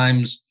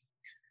sometimes,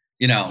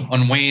 you know,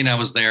 on Wayne, I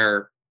was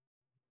there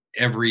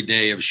every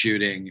day of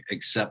shooting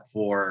except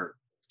for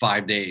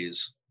 5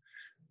 days.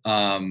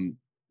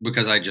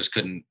 Because I just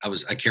couldn't,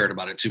 I cared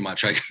about it too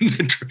much. I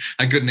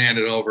couldn't hand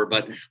it over.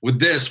 But with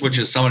this, which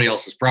is somebody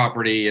else's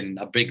property and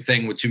a big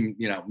thing with 2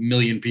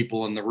 million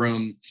people in the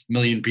room,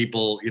 million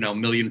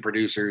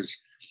producers,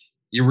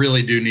 you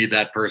really do need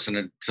that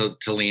person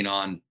to lean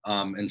on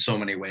in so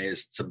many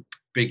ways. It's a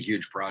big,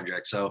 huge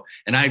project. So,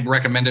 and I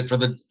recommend it for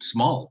the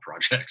small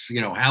projects,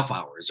 you know, half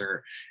hours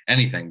or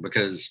anything,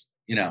 because,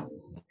 you know,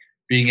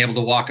 being able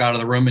to walk out of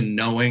the room and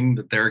knowing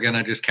that they're going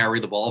to just carry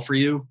the ball for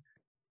you,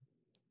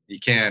 you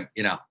can't,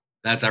 you know,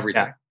 that's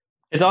everything. Yeah.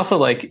 It's also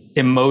like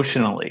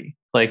emotionally,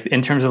 like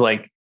in terms of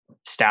like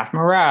staff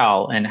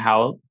morale and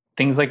how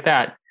things like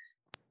that,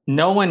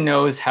 no one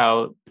knows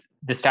how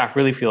the staff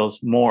really feels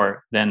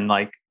more than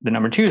like the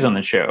number twos on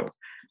the show.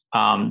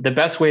 The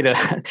best way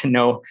to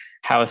know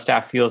how a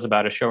staff feels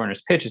about a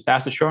showrunner's pitch is to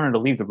ask the showrunner to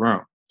leave the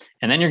room.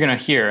 And then you're going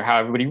to hear how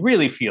everybody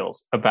really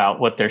feels about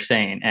what they're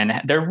saying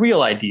and their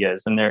real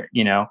ideas and their,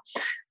 you know,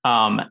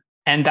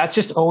 and that's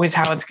just always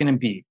how it's going to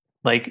be.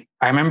 Like,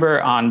 I remember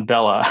on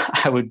Bella,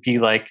 I would be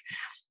like,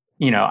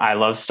 you know, I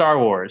love Star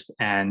Wars.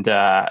 And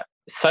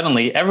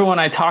suddenly everyone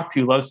I talk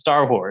to loves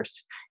Star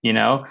Wars. You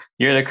know,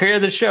 you're the creator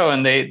of the show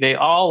and they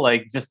all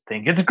like just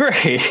think it's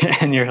great.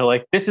 And you're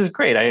like, this is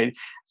great.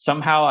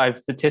 I've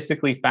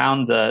statistically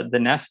found the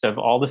nest of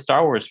all the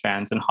Star Wars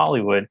fans in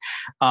Hollywood.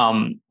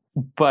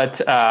 But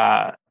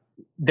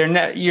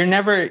you're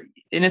never,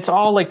 and it's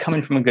all like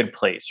coming from a good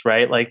place,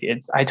 right? Like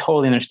I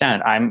totally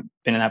understand. I've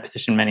been in that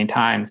position many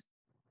times.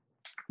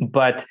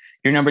 But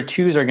your number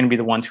twos are going to be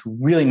the ones who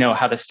really know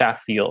how the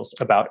staff feels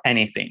about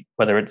anything,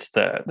 whether it's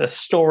the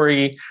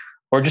story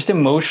or just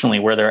emotionally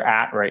where they're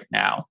at right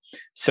now.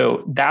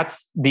 So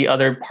that's the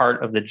other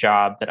part of the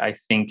job that I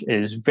think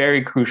is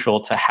very crucial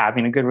to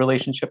having a good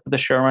relationship with the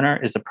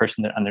showrunner, is the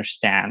person that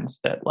understands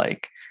that,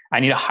 like, I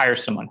need to hire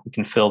someone who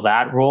can fill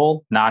that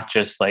role, not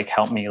just like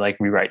help me like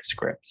rewrite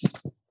scripts.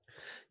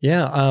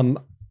 Yeah.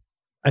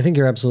 I think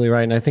you're absolutely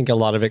right. And I think a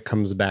lot of it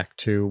comes back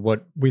to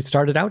what we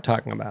started out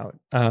talking about.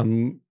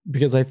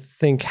 Because I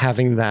think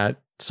having that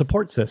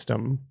support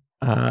system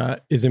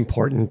is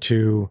important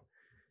to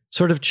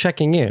sort of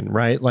checking in,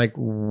 right? Like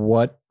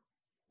what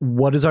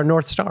is our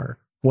North Star?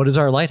 What is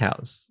our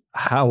lighthouse?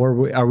 How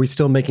are we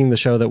still making the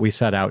show that we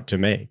set out to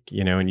make?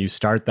 You know, and you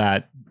start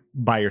that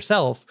by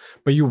yourself,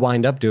 but you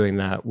wind up doing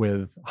that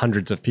with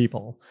hundreds of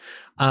people.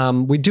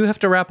 We do have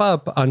to wrap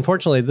up.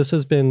 Unfortunately, this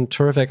has been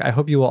terrific. I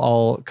hope you will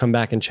all come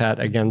back and chat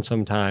again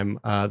sometime.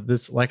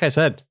 This, like I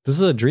said, this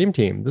is a dream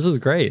team. This is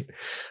great.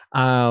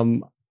 A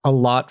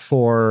lot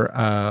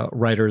for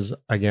writers,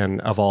 again,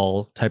 of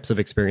all types of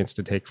experience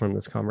to take from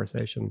this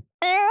conversation.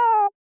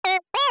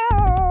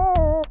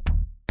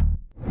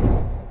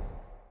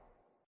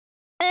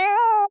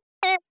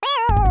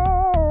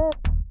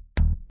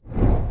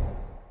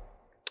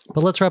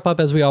 But let's wrap up,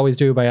 as we always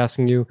do, by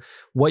asking you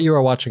what you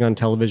are watching on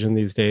television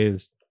these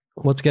days.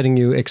 What's getting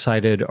you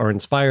excited or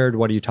inspired?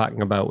 What are you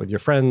talking about with your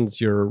friends,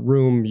 your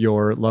room,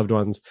 your loved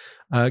ones?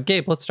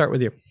 Gabe, let's start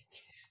with you.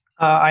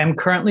 I am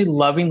currently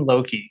loving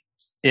Loki.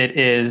 It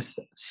is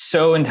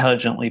so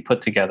intelligently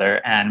put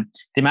together, and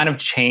the amount of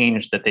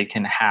change that they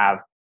can have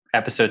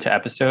episode to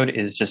episode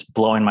is just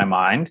blowing my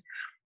mind.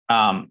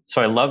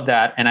 So I love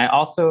that. And I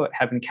also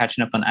have been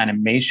catching up on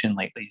animation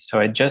lately. So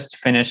I just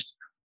finished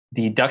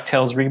the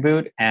DuckTales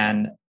reboot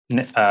and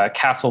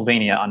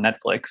Castlevania on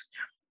Netflix,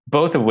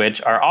 both of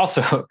which are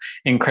also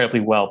incredibly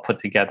well put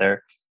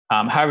together.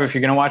 However, if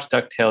you're going to watch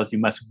DuckTales, you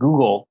must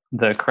Google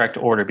the correct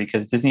order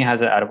because Disney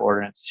has it out of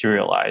order and it's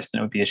serialized, and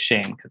it would be a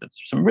shame because it's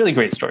some really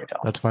great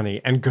storytelling. That's funny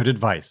and good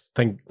advice.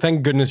 Thank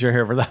goodness you're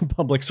here for that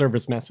public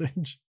service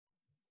message.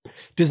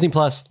 Disney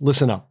Plus,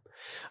 listen up.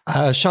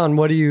 Shawn,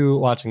 what are you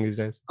watching these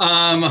days?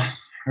 I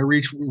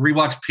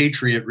rewatched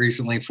Patriot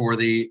recently for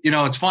the,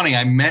 it's funny.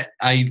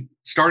 I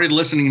started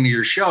listening to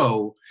your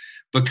show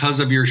because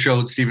of your show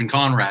with Stephen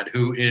Conrad,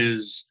 who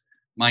is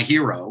my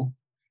hero.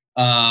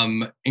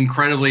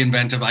 Incredibly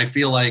inventive. I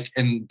feel like,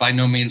 and by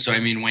no means do I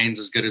mean Wayne's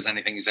as good as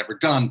anything he's ever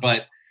done,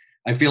 but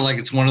I feel like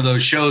it's one of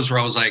those shows where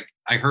I was like,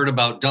 I heard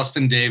about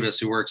Dustin Davis,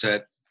 who works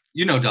at,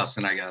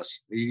 Dustin, I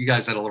guess. You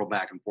guys had a little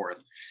back and forth.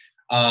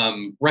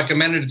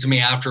 Recommended it to me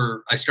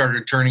after I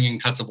started turning in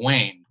cuts of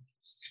Wayne.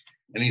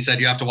 And he said,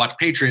 you have to watch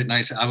Patriot. And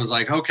I was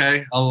like,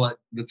 okay,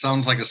 that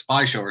sounds like a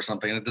spy show or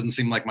something. And it didn't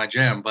seem like my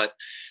jam. But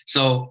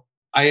so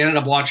I ended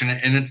up watching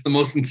it, and it's the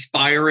most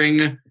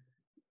inspiring,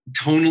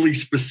 tonally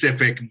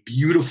specific,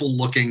 beautiful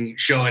looking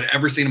show I'd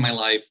ever seen in my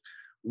life.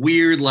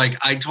 Weird. Like,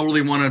 I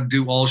totally want to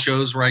do all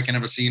shows where I can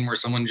have a scene where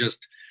someone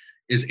just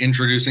is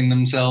introducing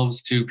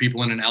themselves to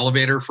people in an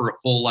elevator for a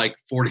full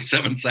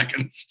 47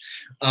 seconds.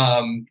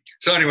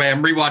 So anyway,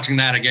 I'm rewatching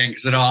that again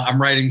because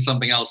I'm writing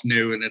something else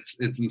new, and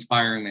it's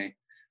inspiring me.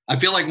 I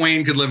feel like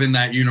Wayne could live in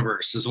that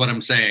universe, is what I'm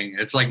saying.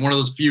 It's like one of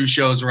those few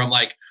shows where I'm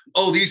like,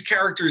 oh, these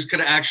characters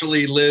could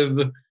actually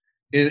live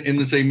in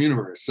the same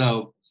universe.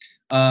 So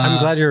I'm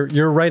glad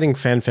you're writing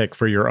fanfic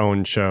for your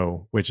own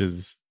show, which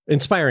is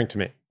inspiring to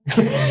me.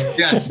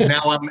 Yes,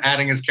 now I'm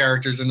adding his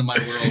characters into my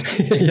world.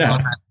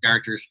 Yeah.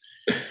 Characters.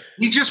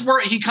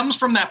 He comes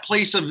from that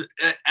place of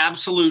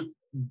absolute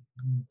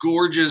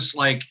gorgeous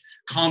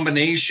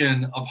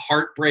combination of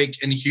heartbreak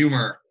and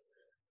humor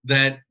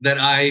that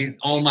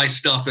all my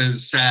stuff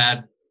is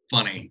sad,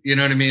 funny. You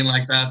know what I mean?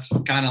 Like, that's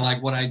kind of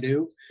like what I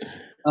do.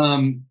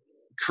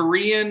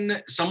 Korean,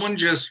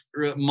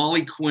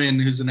 Molly Quinn,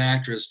 who's an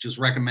actress, just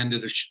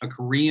recommended a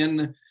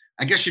Korean,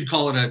 I guess you'd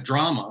call it a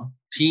drama,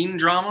 teen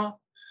drama.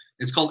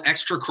 It's called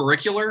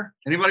Extracurricular.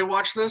 Anybody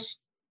watch this?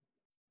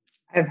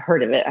 I've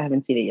heard of it. I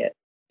haven't seen it yet.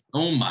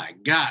 Oh my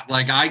God.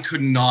 I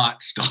could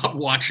not stop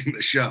watching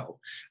the show.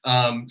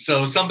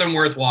 So something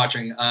worth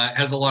watching. It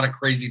has a lot of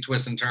crazy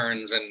twists and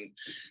turns.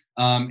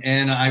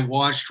 And I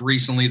watched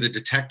recently The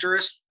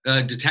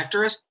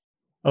Detectorist.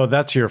 Oh,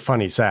 that's your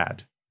funny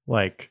sad.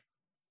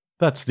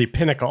 That's the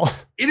pinnacle.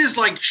 It is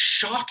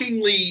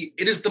shockingly,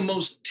 it is the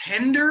most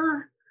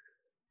tender,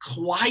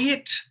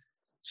 quiet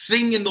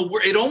thing in the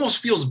world. It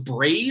almost feels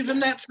brave in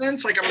that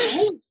sense. I was,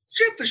 holy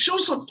shit, the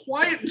show's so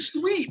quiet and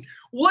sweet.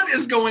 What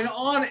is going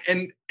on?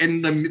 And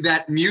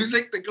that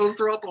music that goes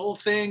throughout the whole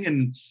thing.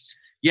 And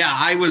yeah,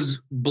 I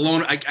was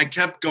blown. I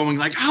kept going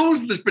how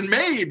has this been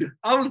made?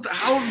 How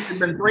have they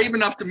been brave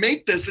enough to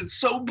make this? It's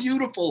so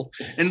beautiful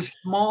and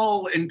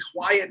small and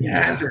quiet and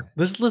tender.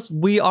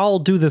 We all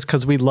do this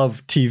because we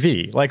love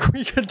TV.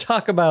 We could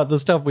talk about the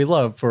stuff we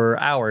love for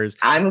hours.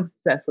 I'm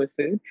obsessed with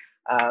food.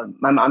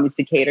 My mom used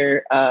to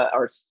cater,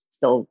 or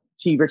still,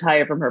 she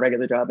retired from her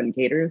regular job and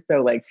caters.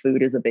 So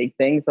food is a big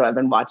thing. So I've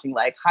been watching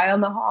High on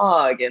the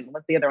Hog, and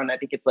what's the other one? I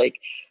think it's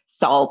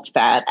salt,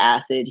 fat,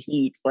 acid,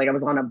 heat. I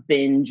was on a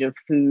binge of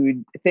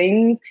food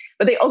things,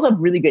 but they also have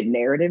really good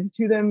narratives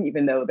to them,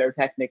 even though they're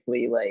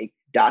technically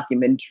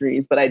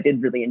documentaries, but I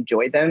did really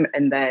enjoy them.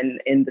 And then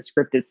in the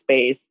scripted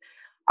space,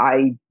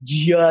 I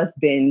just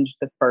binged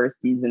the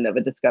first season of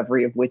A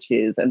Discovery of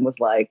Witches and was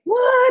like,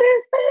 what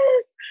is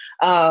this?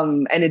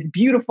 And it's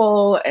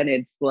beautiful, and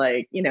it's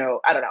like, you know,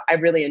 I don't know, I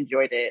really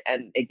enjoyed it,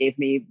 and it gave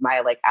me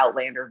my like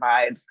Outlander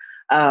vibes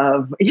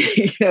of,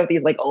 you know,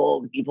 these like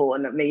old people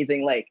and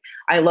amazing, like,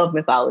 I love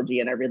mythology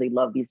and I really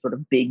love these sort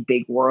of big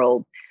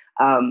worlds.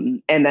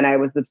 And then I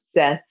was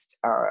obsessed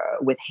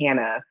with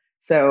Hannah.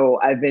 So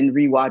I've been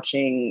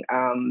rewatching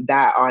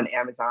that on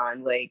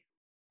Amazon. Like,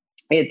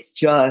 it's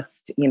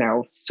just, you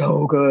know,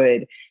 so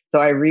good.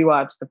 So I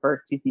rewatched the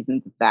first 2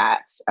 seasons of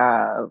that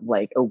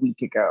like a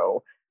week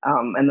ago.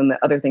 And then the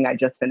other thing I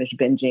just finished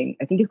binging,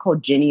 I think it's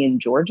called Ginny and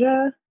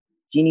Georgia.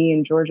 Ginny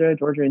and Georgia,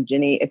 Georgia and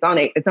Ginny. It's on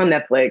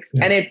Netflix,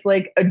 and it's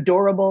like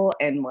adorable.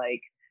 And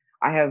like,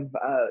 I have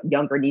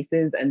younger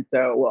nieces, and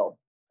so, well,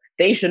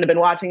 they shouldn't have been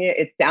watching it.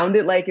 It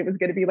sounded like it was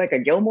going to be like a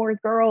Gilmore's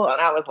Girl,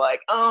 and I was like,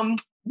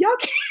 y'all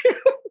can't.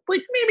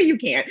 Like, maybe you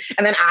can't.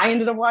 And then I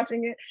ended up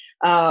watching it,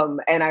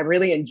 and I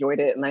really enjoyed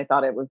it. And I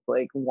thought it was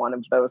like one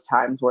of those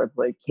times where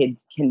like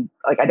kids can,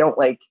 like,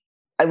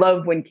 I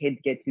love when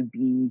kids get to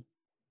be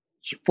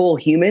full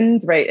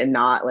humans, right? And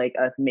not like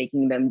us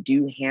making them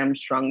do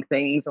hamstrung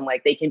things, and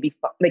like they can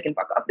fuck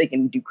up, they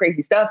can do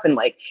crazy stuff, and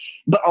like,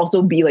 but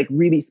also be like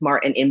really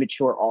smart and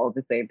immature all at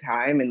the same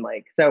time. And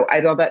like, so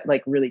I thought that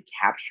like really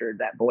captured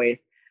that voice.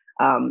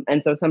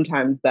 And so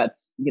sometimes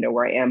that's, you know,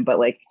 where I am, but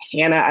like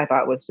Hannah, I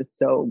thought was just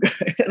so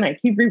good, and I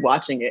keep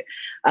rewatching it.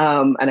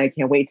 And I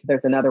can't wait till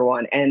there's another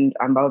one. And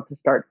I'm about to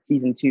start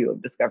season 2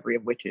 of Discovery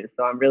of Witches.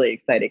 So I'm really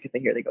excited because I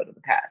hear they go to the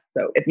past.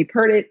 So if you've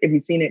heard it, if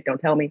you've seen it, don't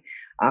tell me.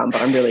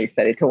 But I'm really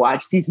excited to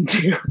watch season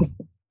 2.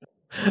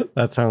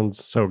 That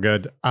sounds so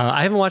good.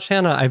 I haven't watched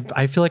Hannah.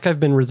 I feel like I've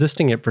been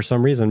resisting it for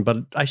some reason, but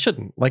I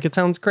shouldn't. Like, it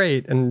sounds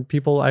great, and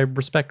people I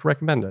respect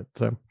recommend it.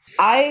 So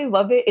I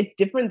love it. It's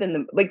different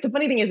than the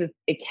funny thing is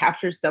it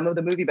captures some of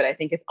the movie, but I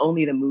think it's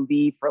only the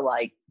movie for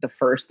like the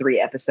first 3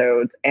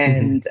 episodes.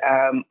 And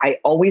I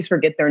always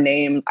forget their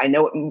names. I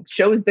know what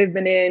shows they've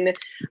been in,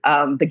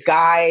 the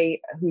guy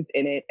who's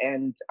in it,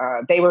 and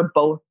they were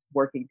both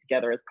working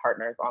together as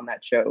partners on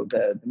that show,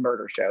 the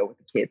murder show with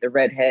the kid, the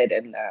redhead,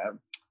 and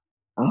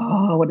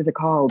what is it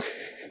called?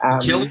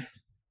 Killing?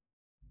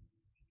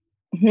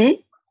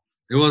 It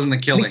wasn't The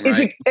Killing,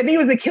 right? I think it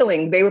was The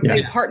Killing. They were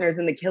playing partners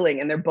in The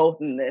Killing, and they're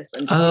both in this.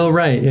 And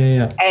right.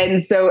 Yeah.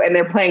 And so, and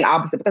they're playing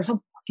opposite, but they're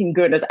so fucking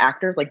good as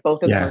actors. Like,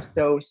 both of them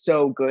are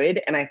so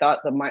good. And I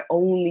thought that my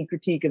only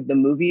critique of the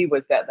movie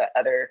was that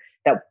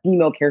that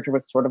female character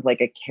was sort of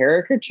like a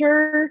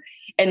caricature.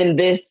 And in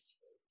this,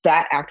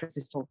 that actress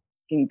is so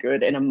fucking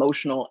good and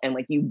emotional, and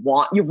like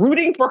you're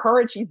rooting for her,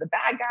 and she's the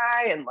bad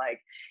guy, and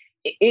like,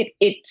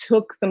 it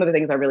took some of the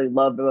things I really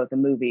loved about the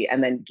movie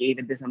and then gave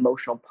it this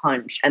emotional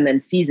punch. And then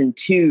season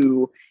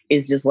 2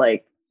 is just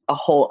like a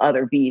whole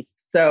other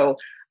beast. So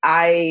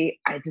I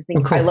just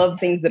think I love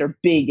things that are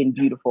big and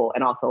beautiful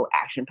and also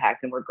action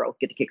packed, and where girls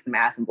get to kick some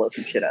ass and blow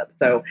some shit up.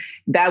 So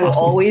that will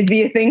always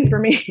be a thing for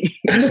me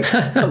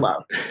to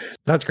love.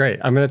 That's great.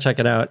 I'm going to check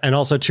it out. And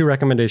also 2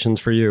 recommendations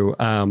for you.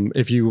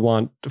 If you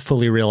want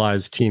fully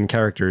realized teen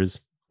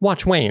characters,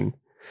 watch Wayne.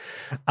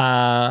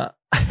 But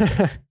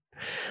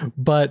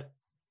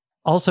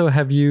also,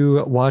 have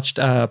you watched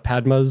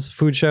Padma's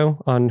food show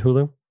on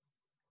Hulu?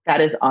 That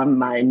is on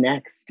my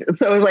next.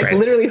 So it was like,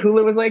 literally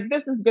Hulu was like,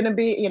 this is going to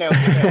be,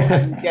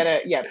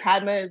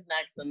 Padma is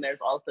next. And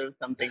there's also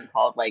something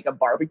called like a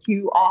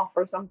barbecue off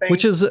or something.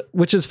 Which is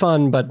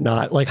fun, but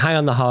not like High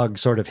on the Hog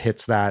sort of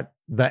hits the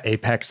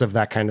apex of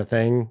that kind of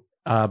thing.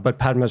 But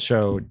Padma's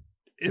show,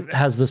 it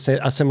has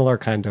a similar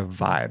kind of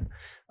vibe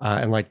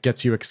and like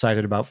gets you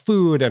excited about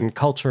food and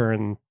culture.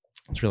 And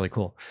it's really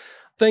cool.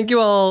 Thank you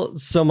all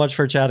so much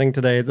for chatting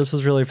today. This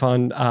was really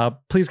fun.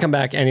 Please come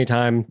back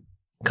anytime.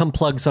 Come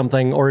plug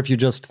something, or if you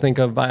just think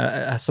of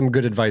some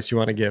good advice you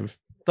want to give,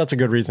 that's a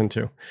good reason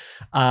too.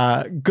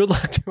 Good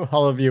luck to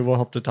all of you. We'll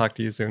hope to talk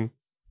to you soon.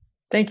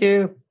 Thank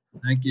you.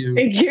 Thank you.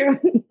 Thank you.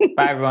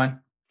 Bye, everyone.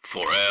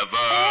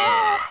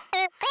 Forever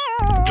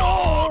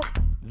Dog.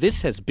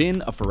 This has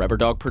been a Forever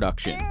Dog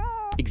production.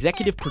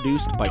 Executive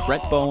produced by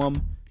Brett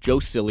Boehm, Joe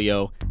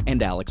Cilio,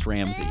 and Alex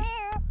Ramsey.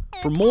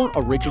 For more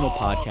original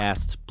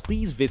podcasts,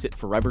 please visit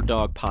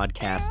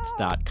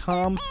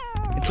foreverdogpodcasts.com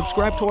and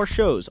subscribe to our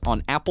shows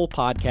on Apple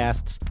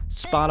Podcasts,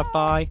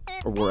 Spotify,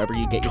 or wherever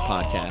you get your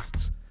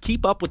podcasts.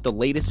 Keep up with the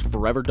latest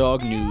Forever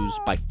Dog news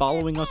by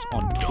following us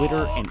on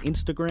Twitter and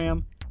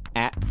Instagram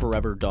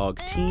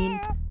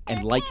 @ForeverDogTeam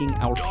and liking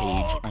our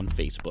page on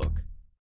Facebook.